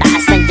high, sa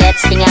taas ng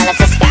jets, tingala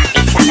sa sky.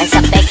 Sakay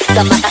sa peg,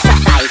 ka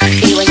makasakay,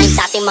 iwan yung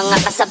dating mga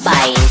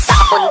kasabay. Sa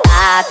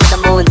kapunta to the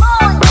moon,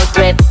 road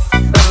trip,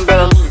 brum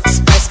brum,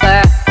 skr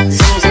skr,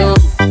 zoom zoom,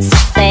 sa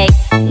fake,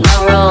 no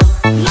room.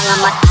 Mga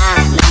mata,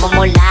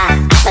 namumula,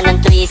 asa ng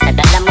twist,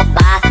 nadala mo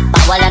ba?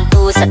 Bawalan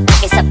to sa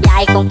peke sa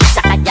biyahe, kung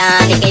isa ka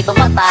dyan, ikay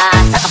bumaba.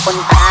 Sa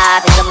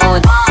kapunta to the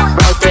moon,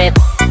 road trip,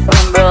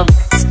 brum brum,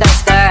 skr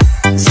skr,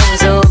 zoom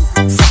zoom,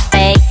 sa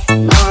fake,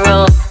 no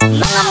room.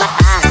 Mga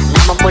mata,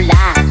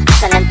 namumula,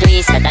 asa ng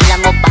twist, nadala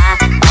mo ba?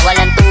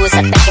 Bawalan to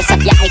sa peke sa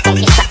biyahe, kung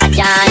isa ka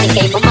dyan,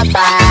 ikay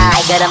bumaba.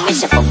 Ay garami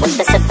siya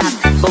pupunta sa top,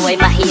 buhay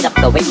mahirap,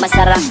 gawin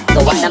masarap.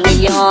 Gawa ng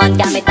milyon,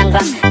 gamit ang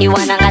rap,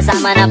 iwan ang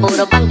kasama na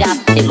puro panggap.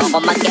 Di mo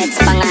ko mag-gets,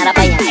 pangarap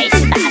ay high,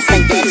 sa taas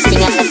ng jets,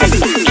 tingala sa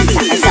sky.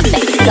 Sakay sa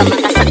peg, ka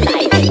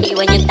makasakay,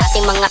 iwan yung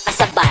dating mga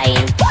kasabay.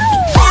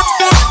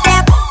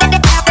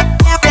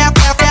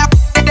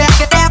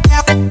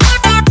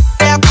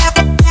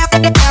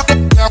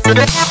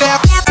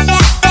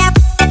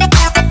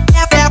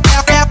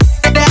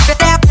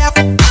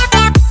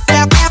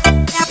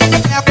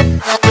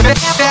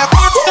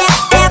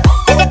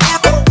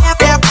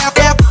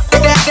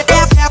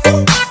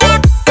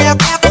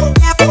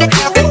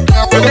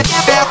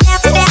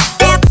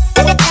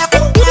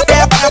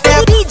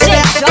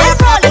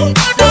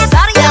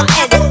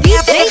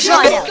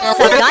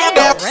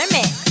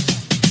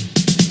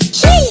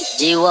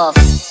 G-Wolf,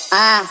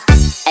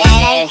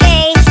 NLK,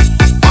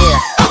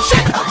 yeah.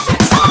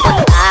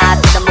 Punta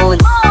to the moon,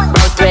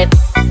 road trip,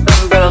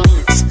 brum brum,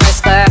 skr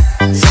skr,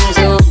 zoom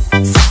zoom,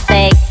 sa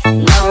fake,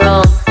 no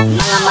room.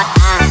 Mga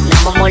mata,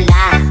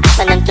 namumula,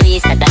 asa ng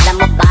twist, nadala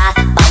mo ba?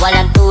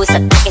 Bawalan to sa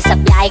peke sa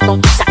biyahe,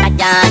 kung isa ka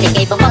dyan,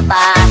 ikay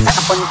bumaba. Sa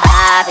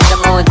kapunta to the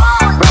moon,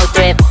 road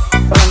trip,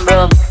 brum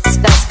brum,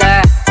 skr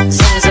skr,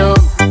 zoom zoom,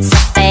 sa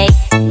fake,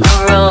 no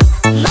room.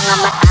 Mga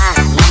mata,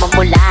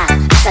 namumula,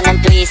 asa ng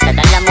twist,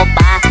 nadala mo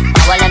ba?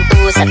 Bawalan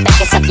to sa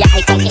peke sa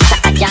biyahe, kung isa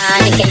ka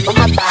dyan, ikay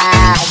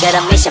bumaba.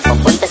 Garami siya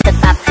pupunta sa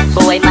top,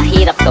 buhay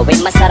mahirap,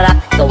 gawin masarap.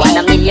 Gawa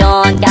ng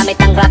milyon,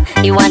 gamit ang rap,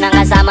 iwan ang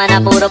kasama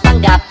na puro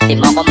panggap. Di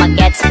mo ko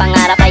mag-gets,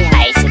 pangarap ay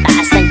high, sa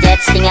taas ng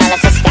jets, tingala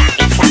sa sky.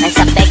 Sakay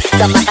sa peg,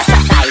 ka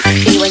makasakay,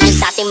 iwan yung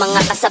dating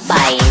mga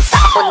kasabay. Sa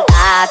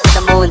kapunta to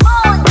the moon,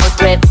 road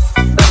trip,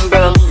 brum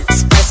brum,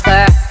 skr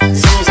skr,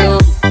 zoom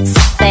zoom,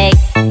 sa fake,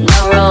 no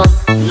room.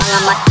 Mga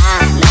mata,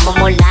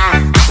 namumula,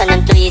 asa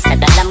ng twist,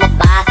 nadala mo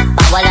ba?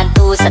 Bawalan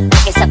to sa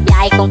peke sa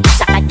biyahe, kung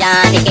isa ka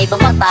dyan, ikay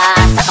bumaba.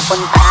 Sa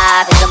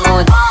kapunta to the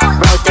moon,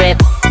 road trip,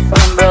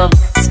 brum brum,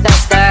 skr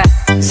skr,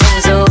 zoom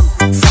zoom,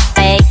 sa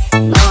fake,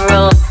 no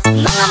room.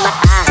 Mga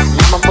mata,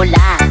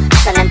 namumula,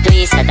 asa ng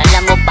twist, nadala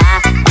mo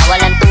ba?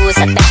 Bawalan to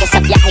sa peke sa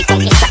biyahe,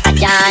 kung isa ka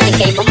dyan,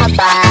 ikay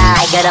bumaba.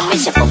 Ay garami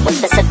siya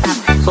pupunta sa top,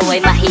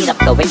 buhay mahirap,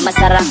 gawin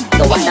masarap.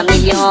 Gawa ng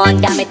milyon,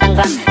 gamit ang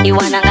rap,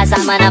 iwan ang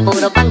kasama na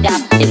puro panggap.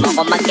 Di mo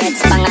ko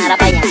mag-gets, pangarap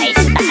ay high,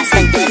 sa taas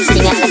ng jets,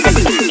 tingala sa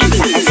sky.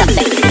 Sakay sa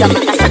peg, ka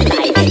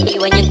makasakay,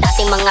 iwan yung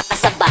dating mga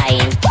kasabay.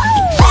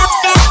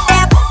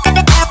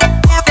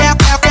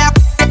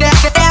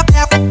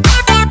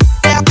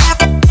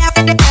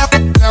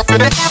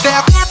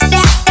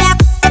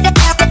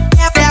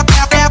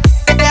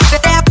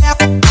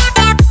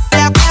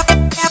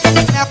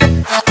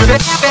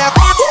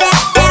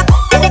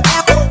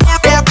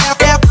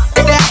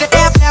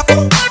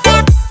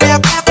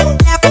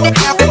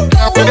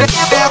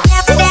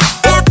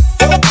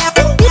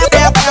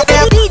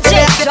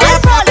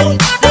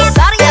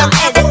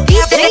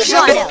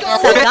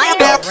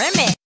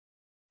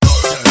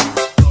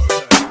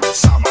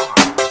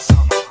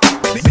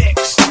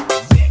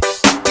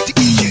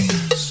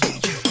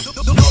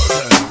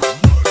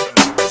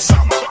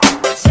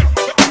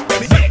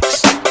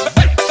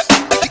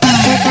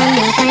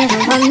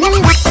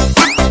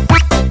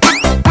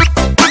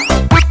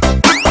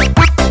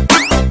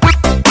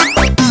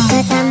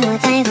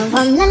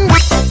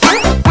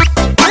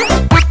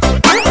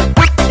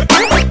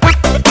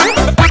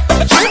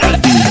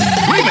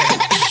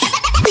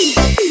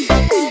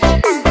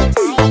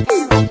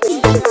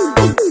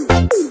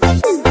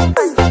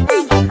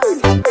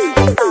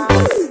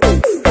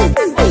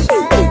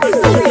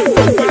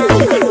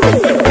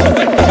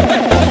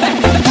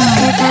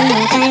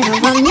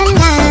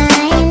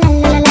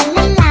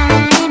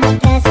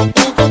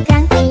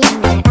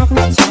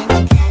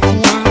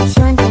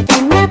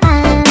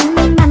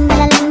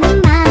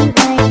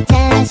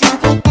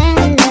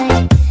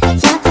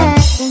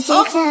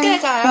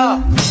 ใจอ่ะ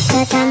เธ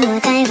อทำหัว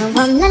ใจของผ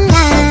มละล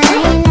าย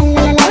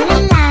ละ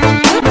ลา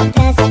ยบอกเธ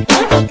อสัก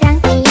กี่ครั้ง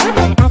ก็ยังไ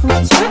ม่รักไม่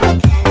เชื่อ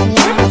อย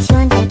ากชว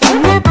นเธอเต้น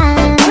ระบ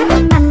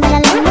ำบัมบะละ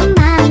ละ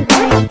มัมเล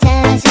ยเธอ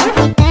ชอบ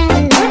ที่เต้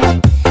นเลย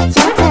ช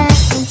อบเธอ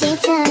จริง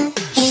ๆเธอ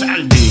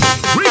Sandy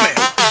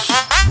Remix.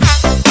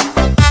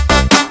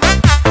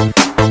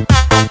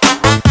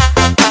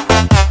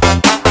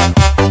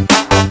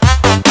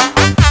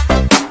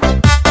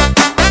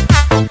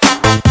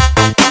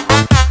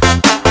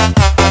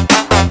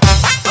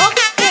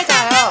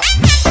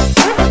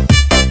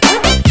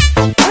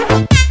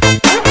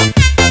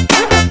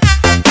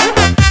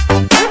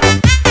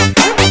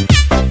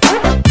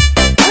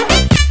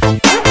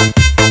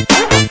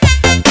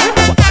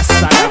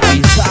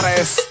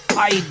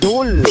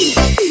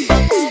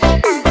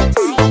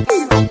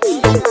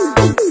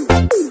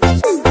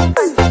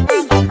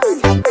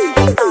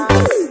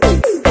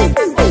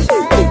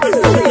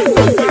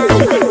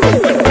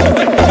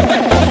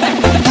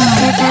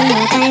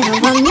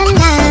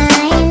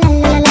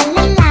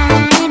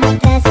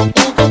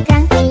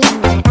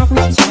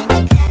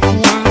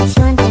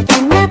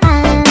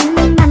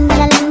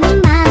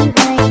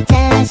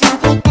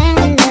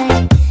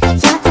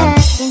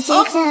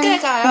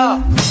 ใจอ่ะ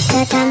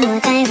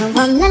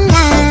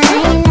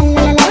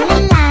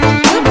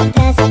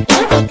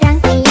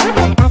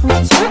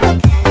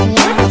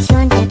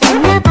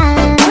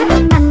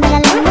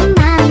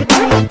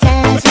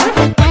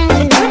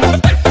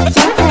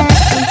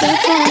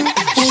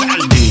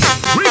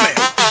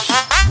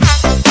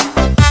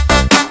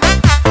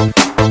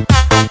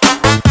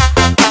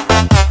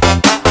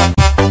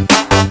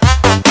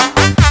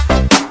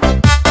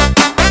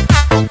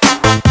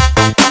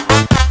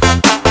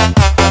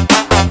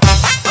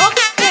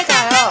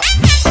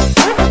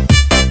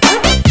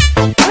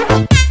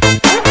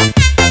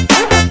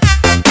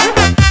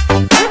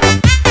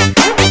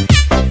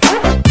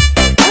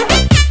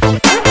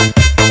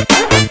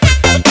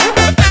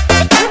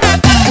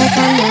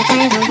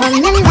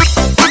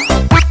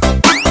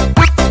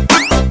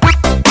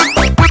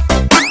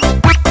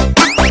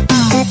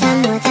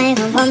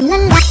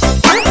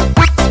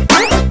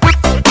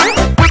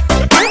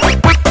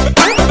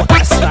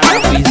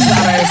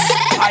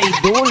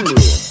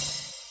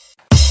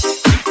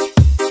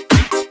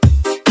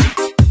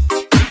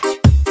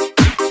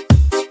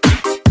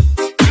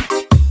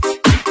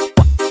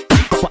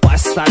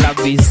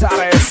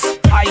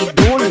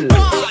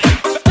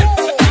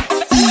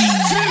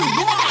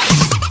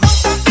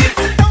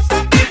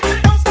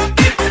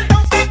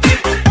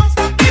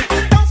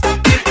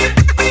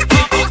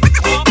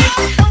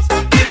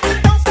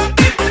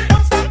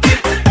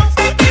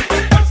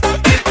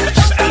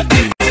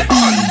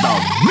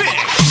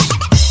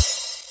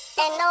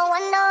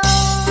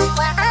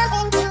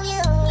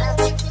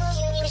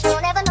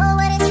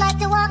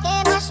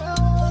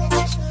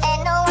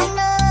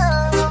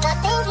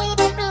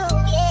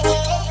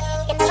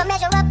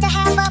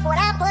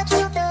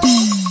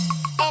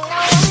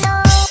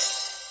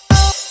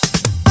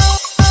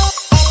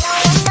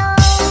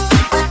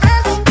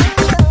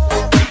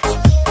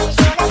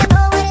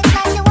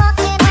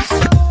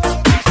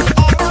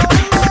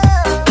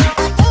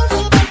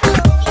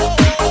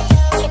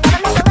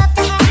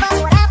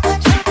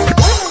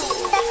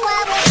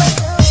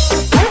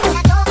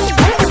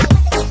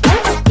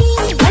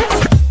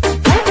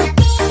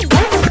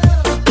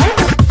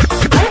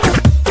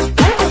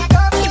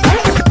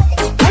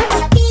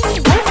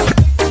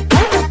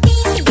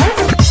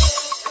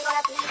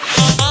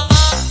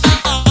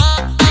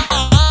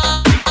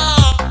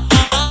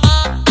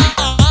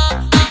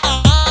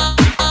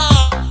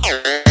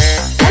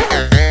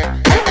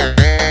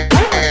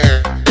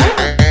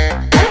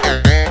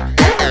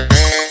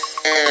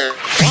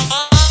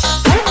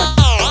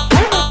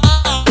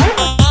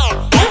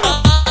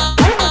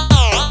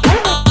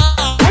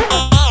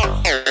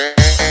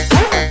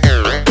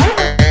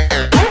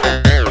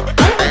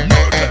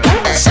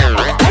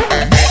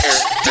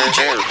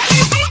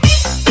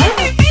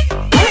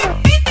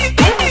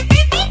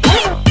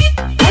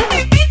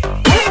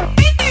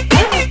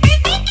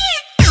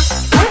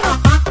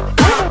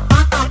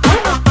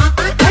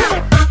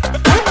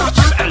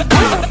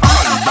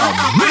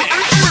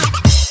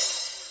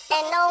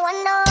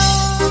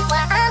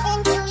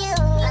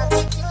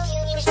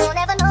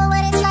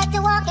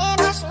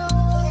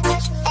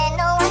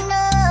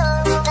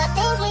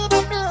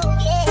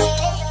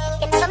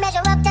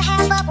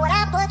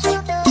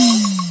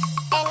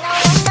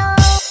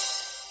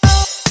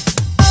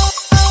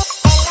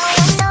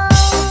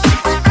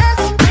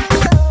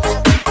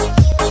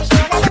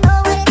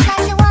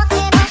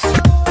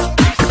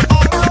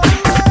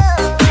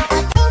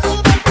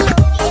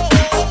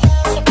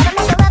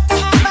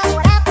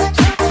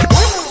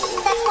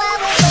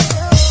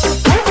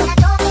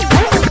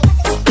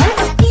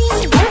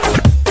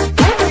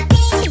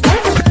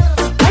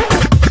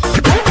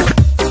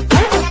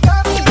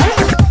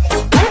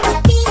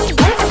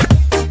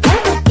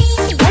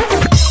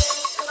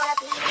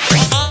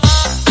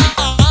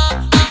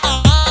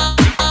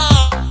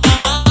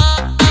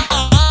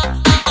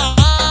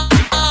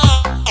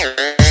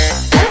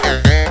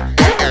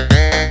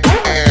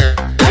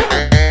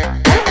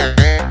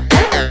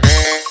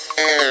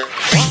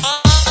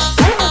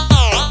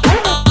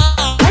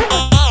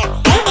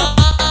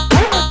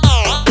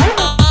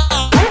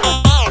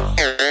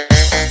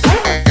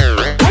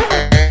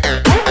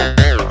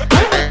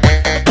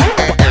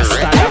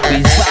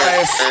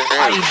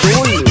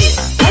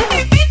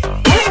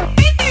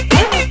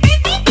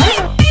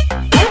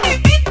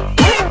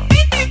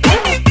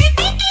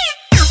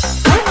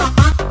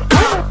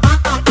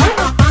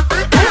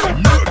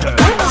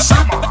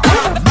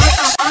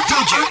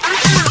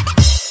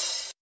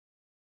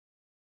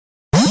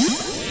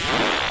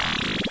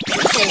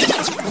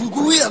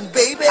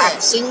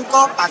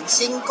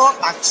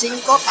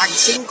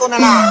cinco na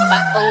la.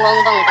 Bạc bông bông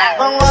bông bạc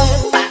bông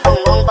bông bạc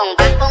bông bông bông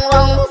bạc bông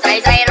bông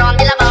say say rom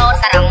đi la bò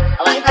sa rong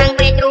băng thang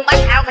pe tru bát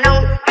áo khăn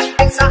ông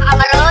so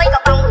ama rơi có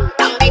bông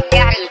trong đây tia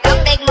rừng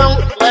trong đây mông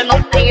mời một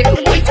tay rủ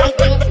mũi trong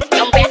cung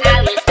trong pe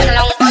ao mình sẽ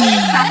lòng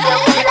sa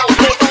lòng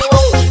pe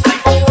sung bạc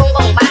bông bông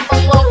bông bạc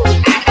bông bông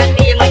akan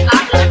dia mới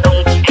ót lửa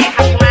đùng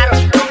học mà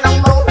rồi luôn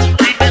nông mông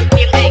mai hàng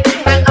quyền này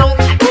cũng mang ông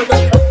tôi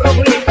được chụp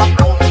rung liên tục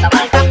ông ta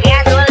băng cắp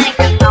ghé đưa lên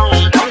chân ngông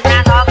trong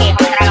ra to kỳ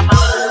hồng ra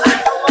bông bạc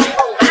bông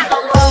bông bạc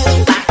bông bông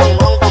bạc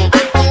bông bông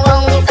bạc bông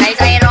bông say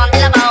say rom đi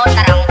la bò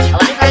sa rong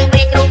băng thang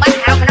pe tru bát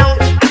áo khăn ông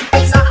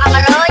so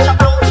ama rơi có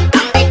bông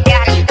trong đây tia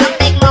rừng trong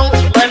đây mông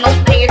mời một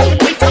tay rủ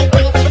mũi trong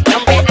cung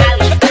trong pe ao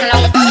mình sẽ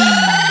lòng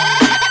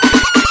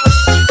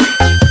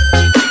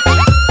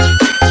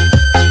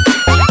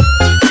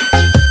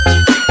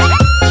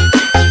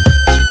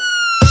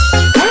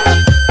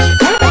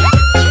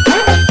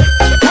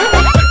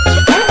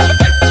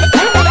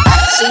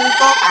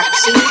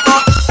Cinco.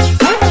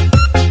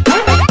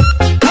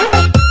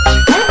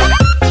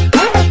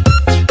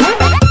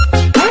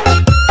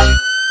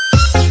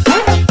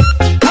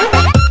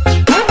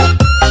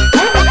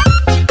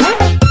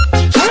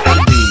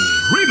 Sandy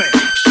Remix.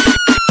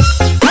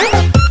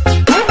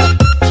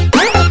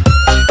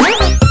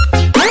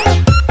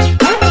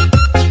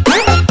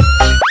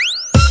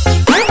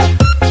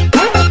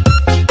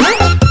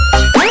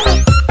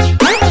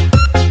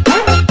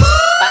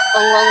 bạc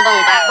bông bông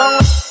bông bạc bông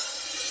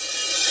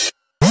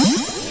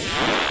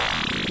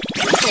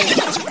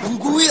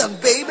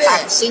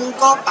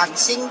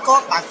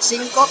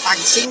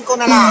Cinco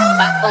na la.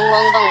 bạc bông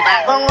bông bông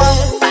bạc bông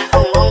bông bạc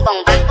bông bông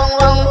bông bạc bông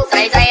bông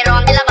say say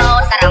rom đi la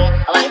bò sa rong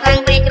băng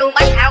thang pe tru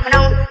bát áo khăn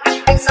ông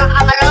so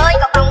ama rơi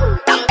có bông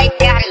trong đây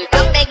tia rừng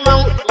trong đây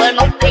mông mời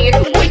một tay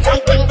rủ mũi trong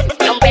cung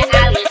trong pe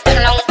ao mình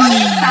sẽ lòng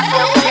sa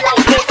lòng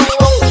pe sung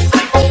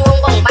bạc bông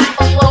bông bông bạc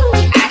bông bông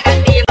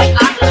akan dia mới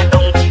ót lửa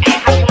đùng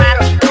học mà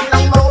rồi luôn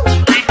nông mông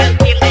mai hàng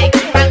quyền này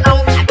cũng mang ông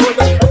tôi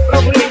được chụp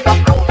rung liên tục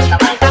ông ta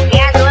băng cắp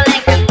ghé đưa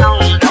lên chân ngông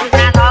trong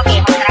ra to kỳ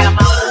hồng ra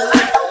bông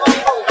bạc bông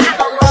bông bạc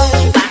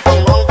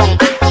bông bông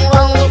bạc bông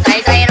bông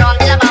say say rom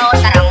đi la bò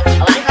sa rong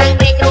băng thang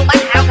pe tru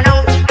bát áo khăn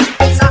ông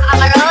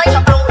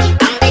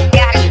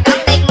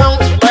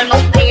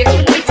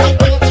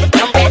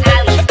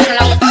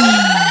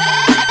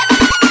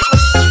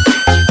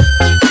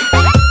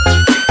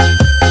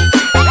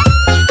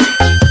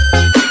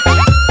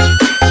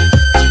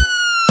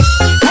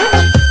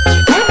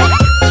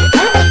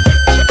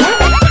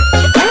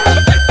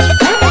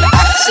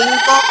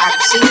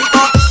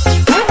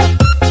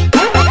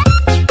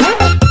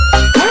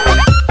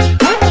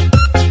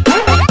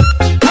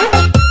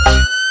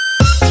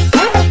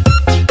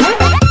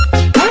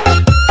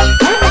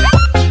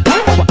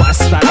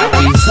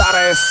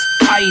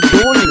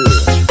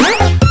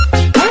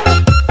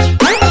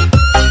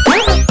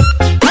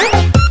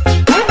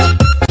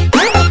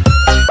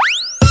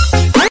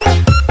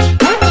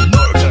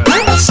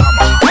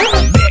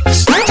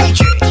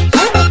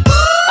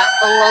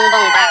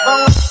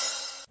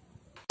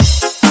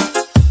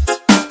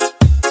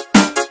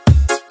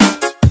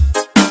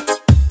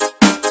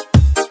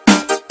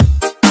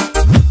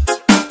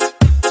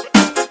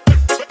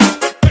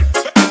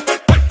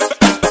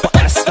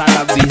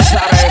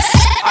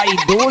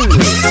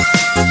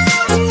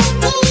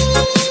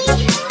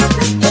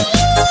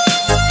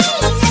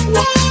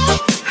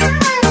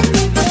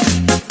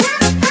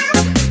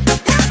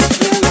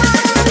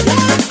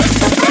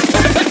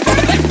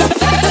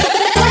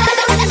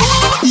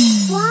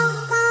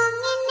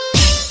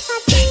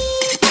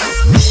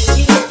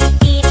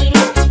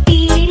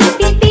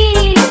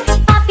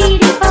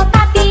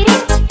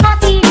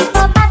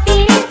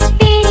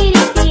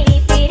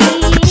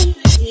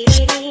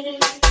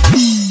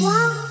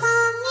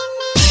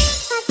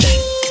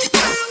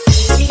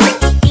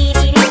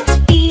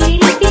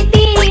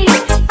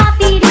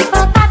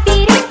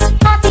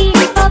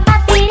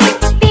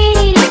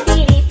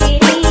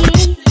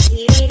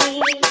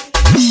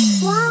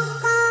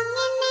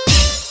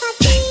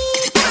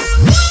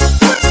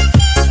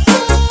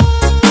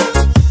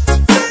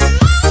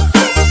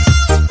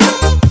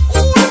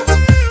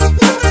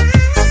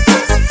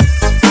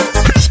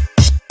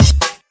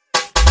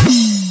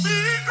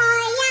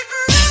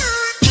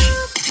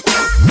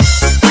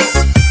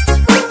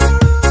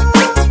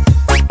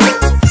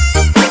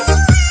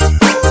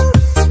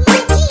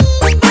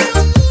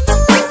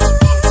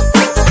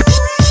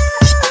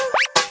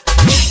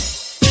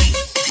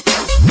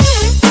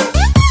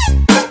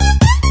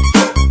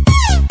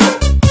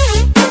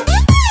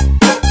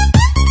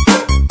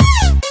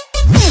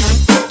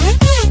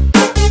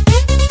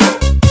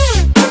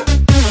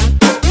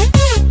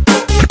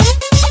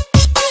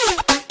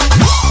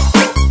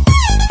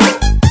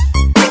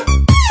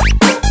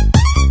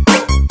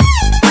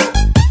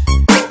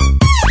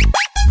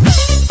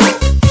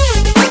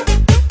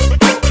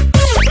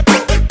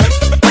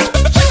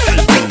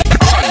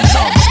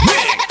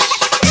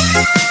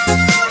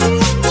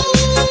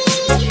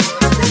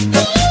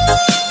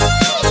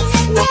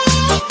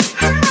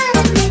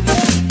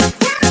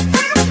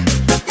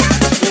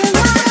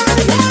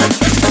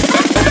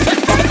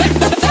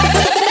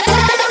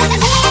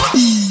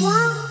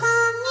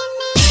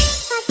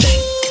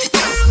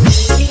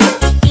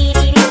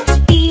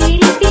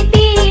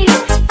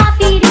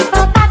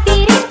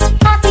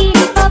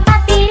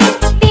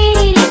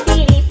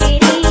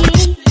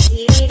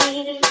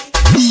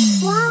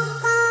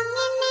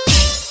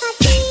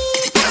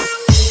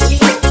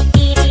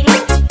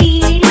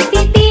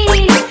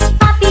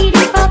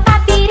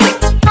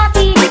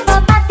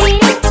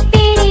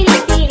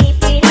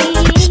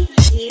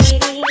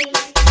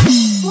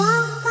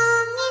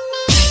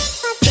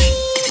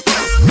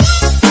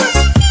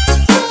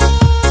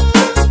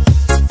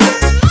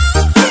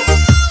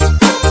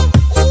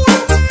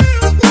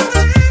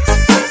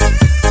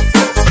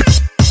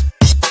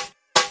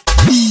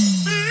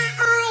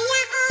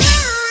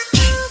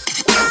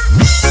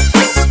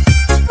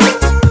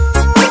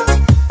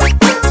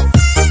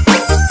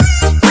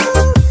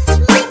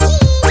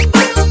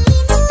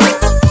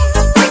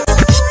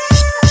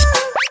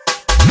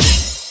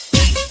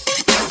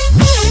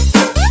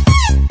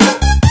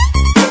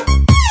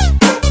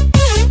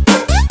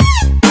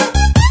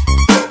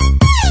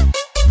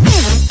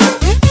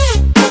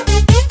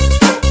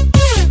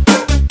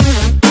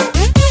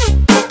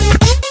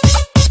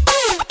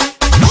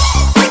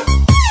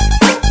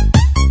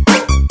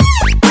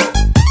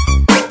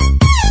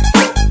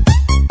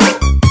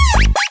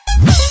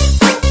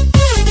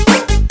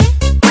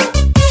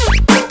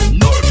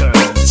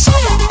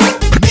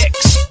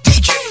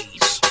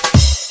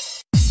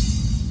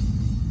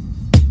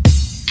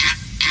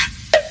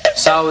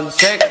Sound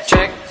check,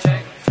 check.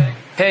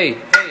 Hey,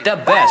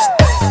 the best.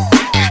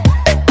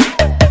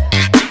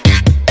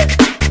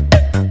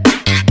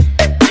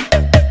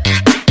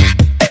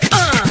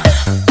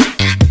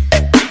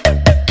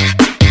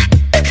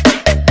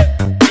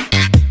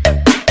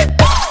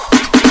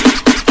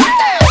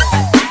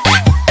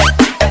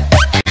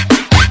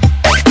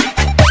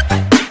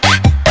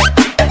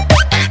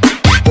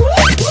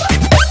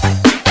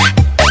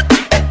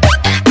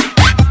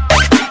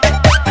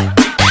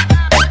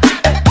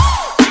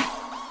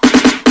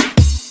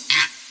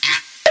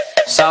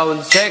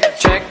 Sound check,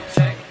 check.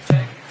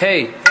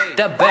 Hey,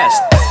 the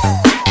best.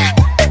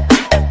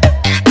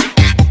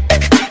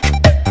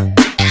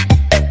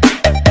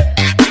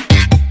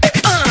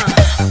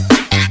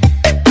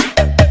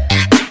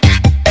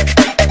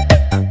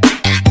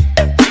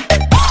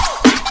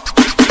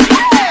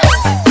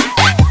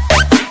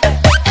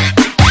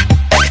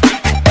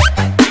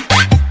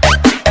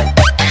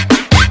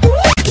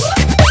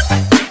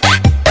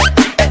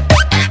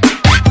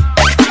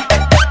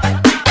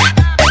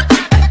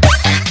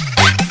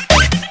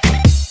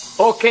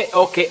 Okay,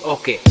 okay,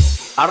 okay.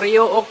 Are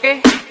you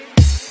okay?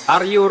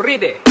 Are you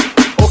ready?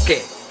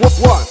 Okay. 1,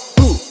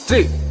 2,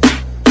 3.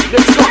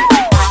 Let's go.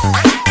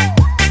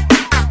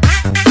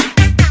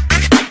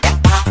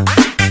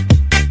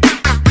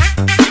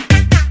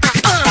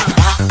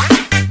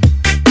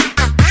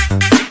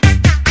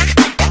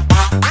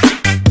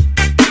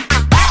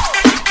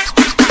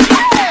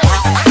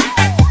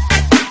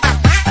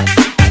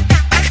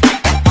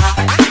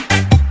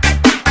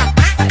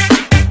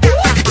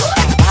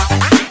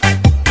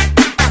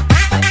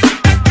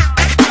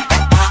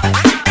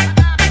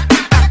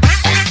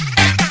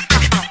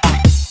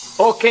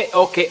 Okay,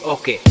 okay,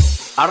 okay.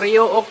 Are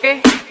you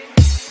okay?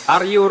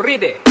 Are you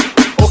ready?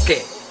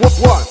 Okay. 1,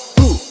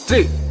 2,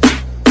 3.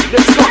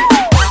 Let's go.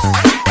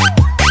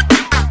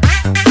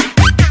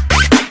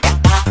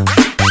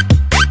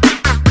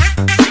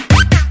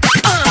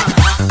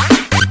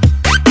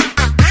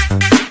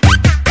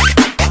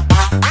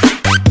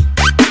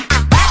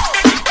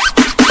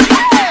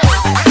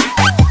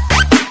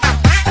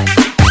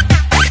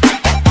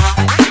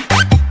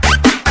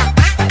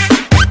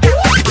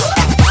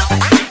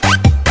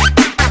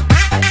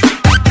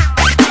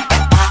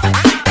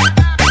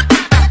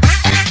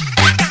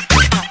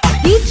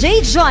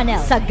 DJ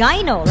Jonel sa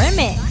Gyno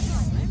Remix.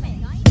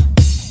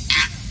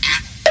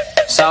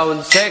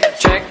 Sound check,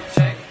 check.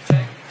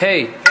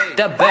 Hey,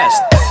 the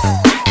best.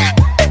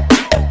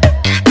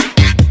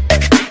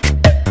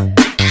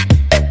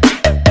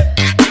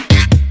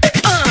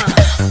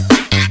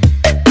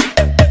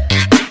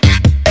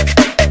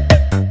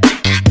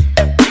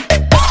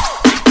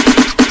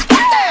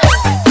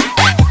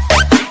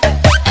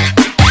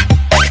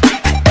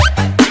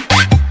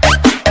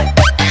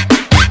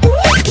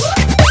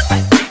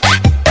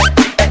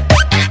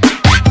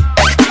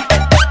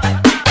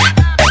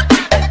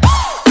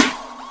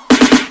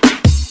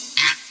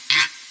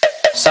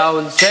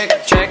 Sound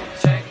check, check.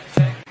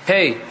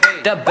 Hey,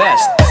 the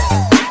best.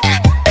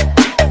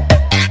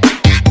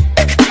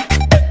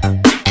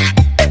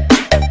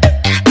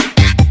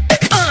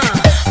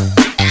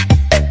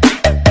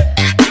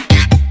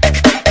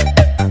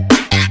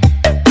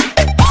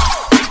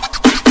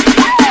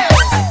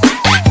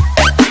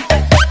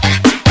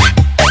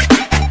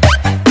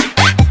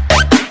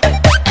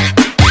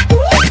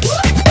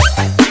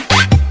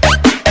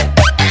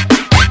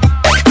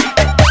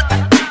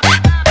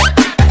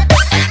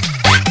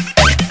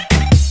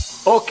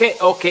 Okay,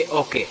 okay,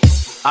 okay.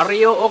 Are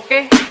you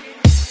okay?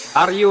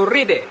 Are you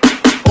ready?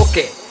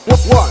 Okay. 1,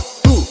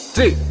 2,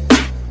 3.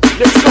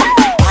 Let's go.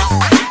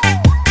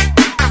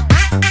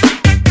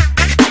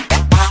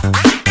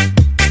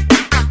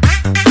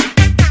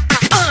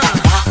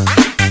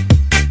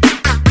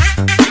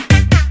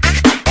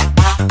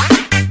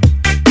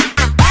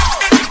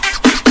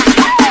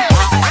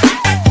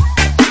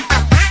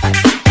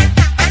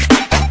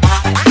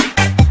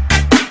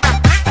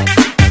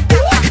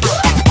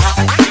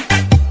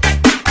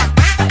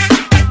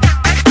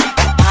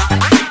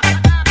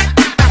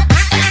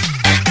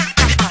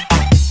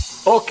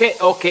 Okay,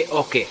 okay,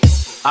 okay.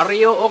 Are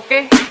you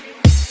okay?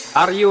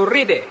 Are you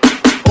ready?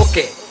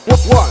 Okay. 1,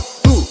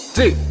 2,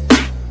 3.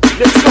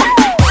 Let's go.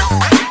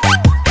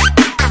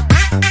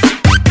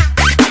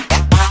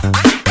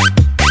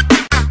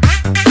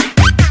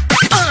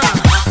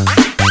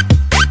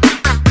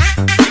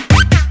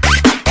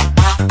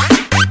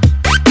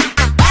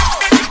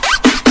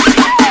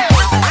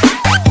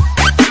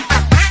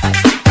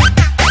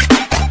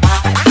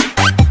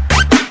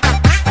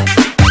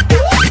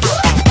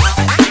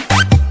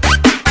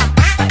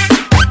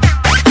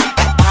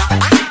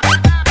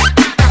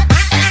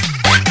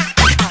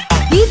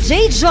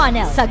 DJ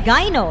Jonel sa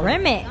Gyno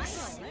Remix.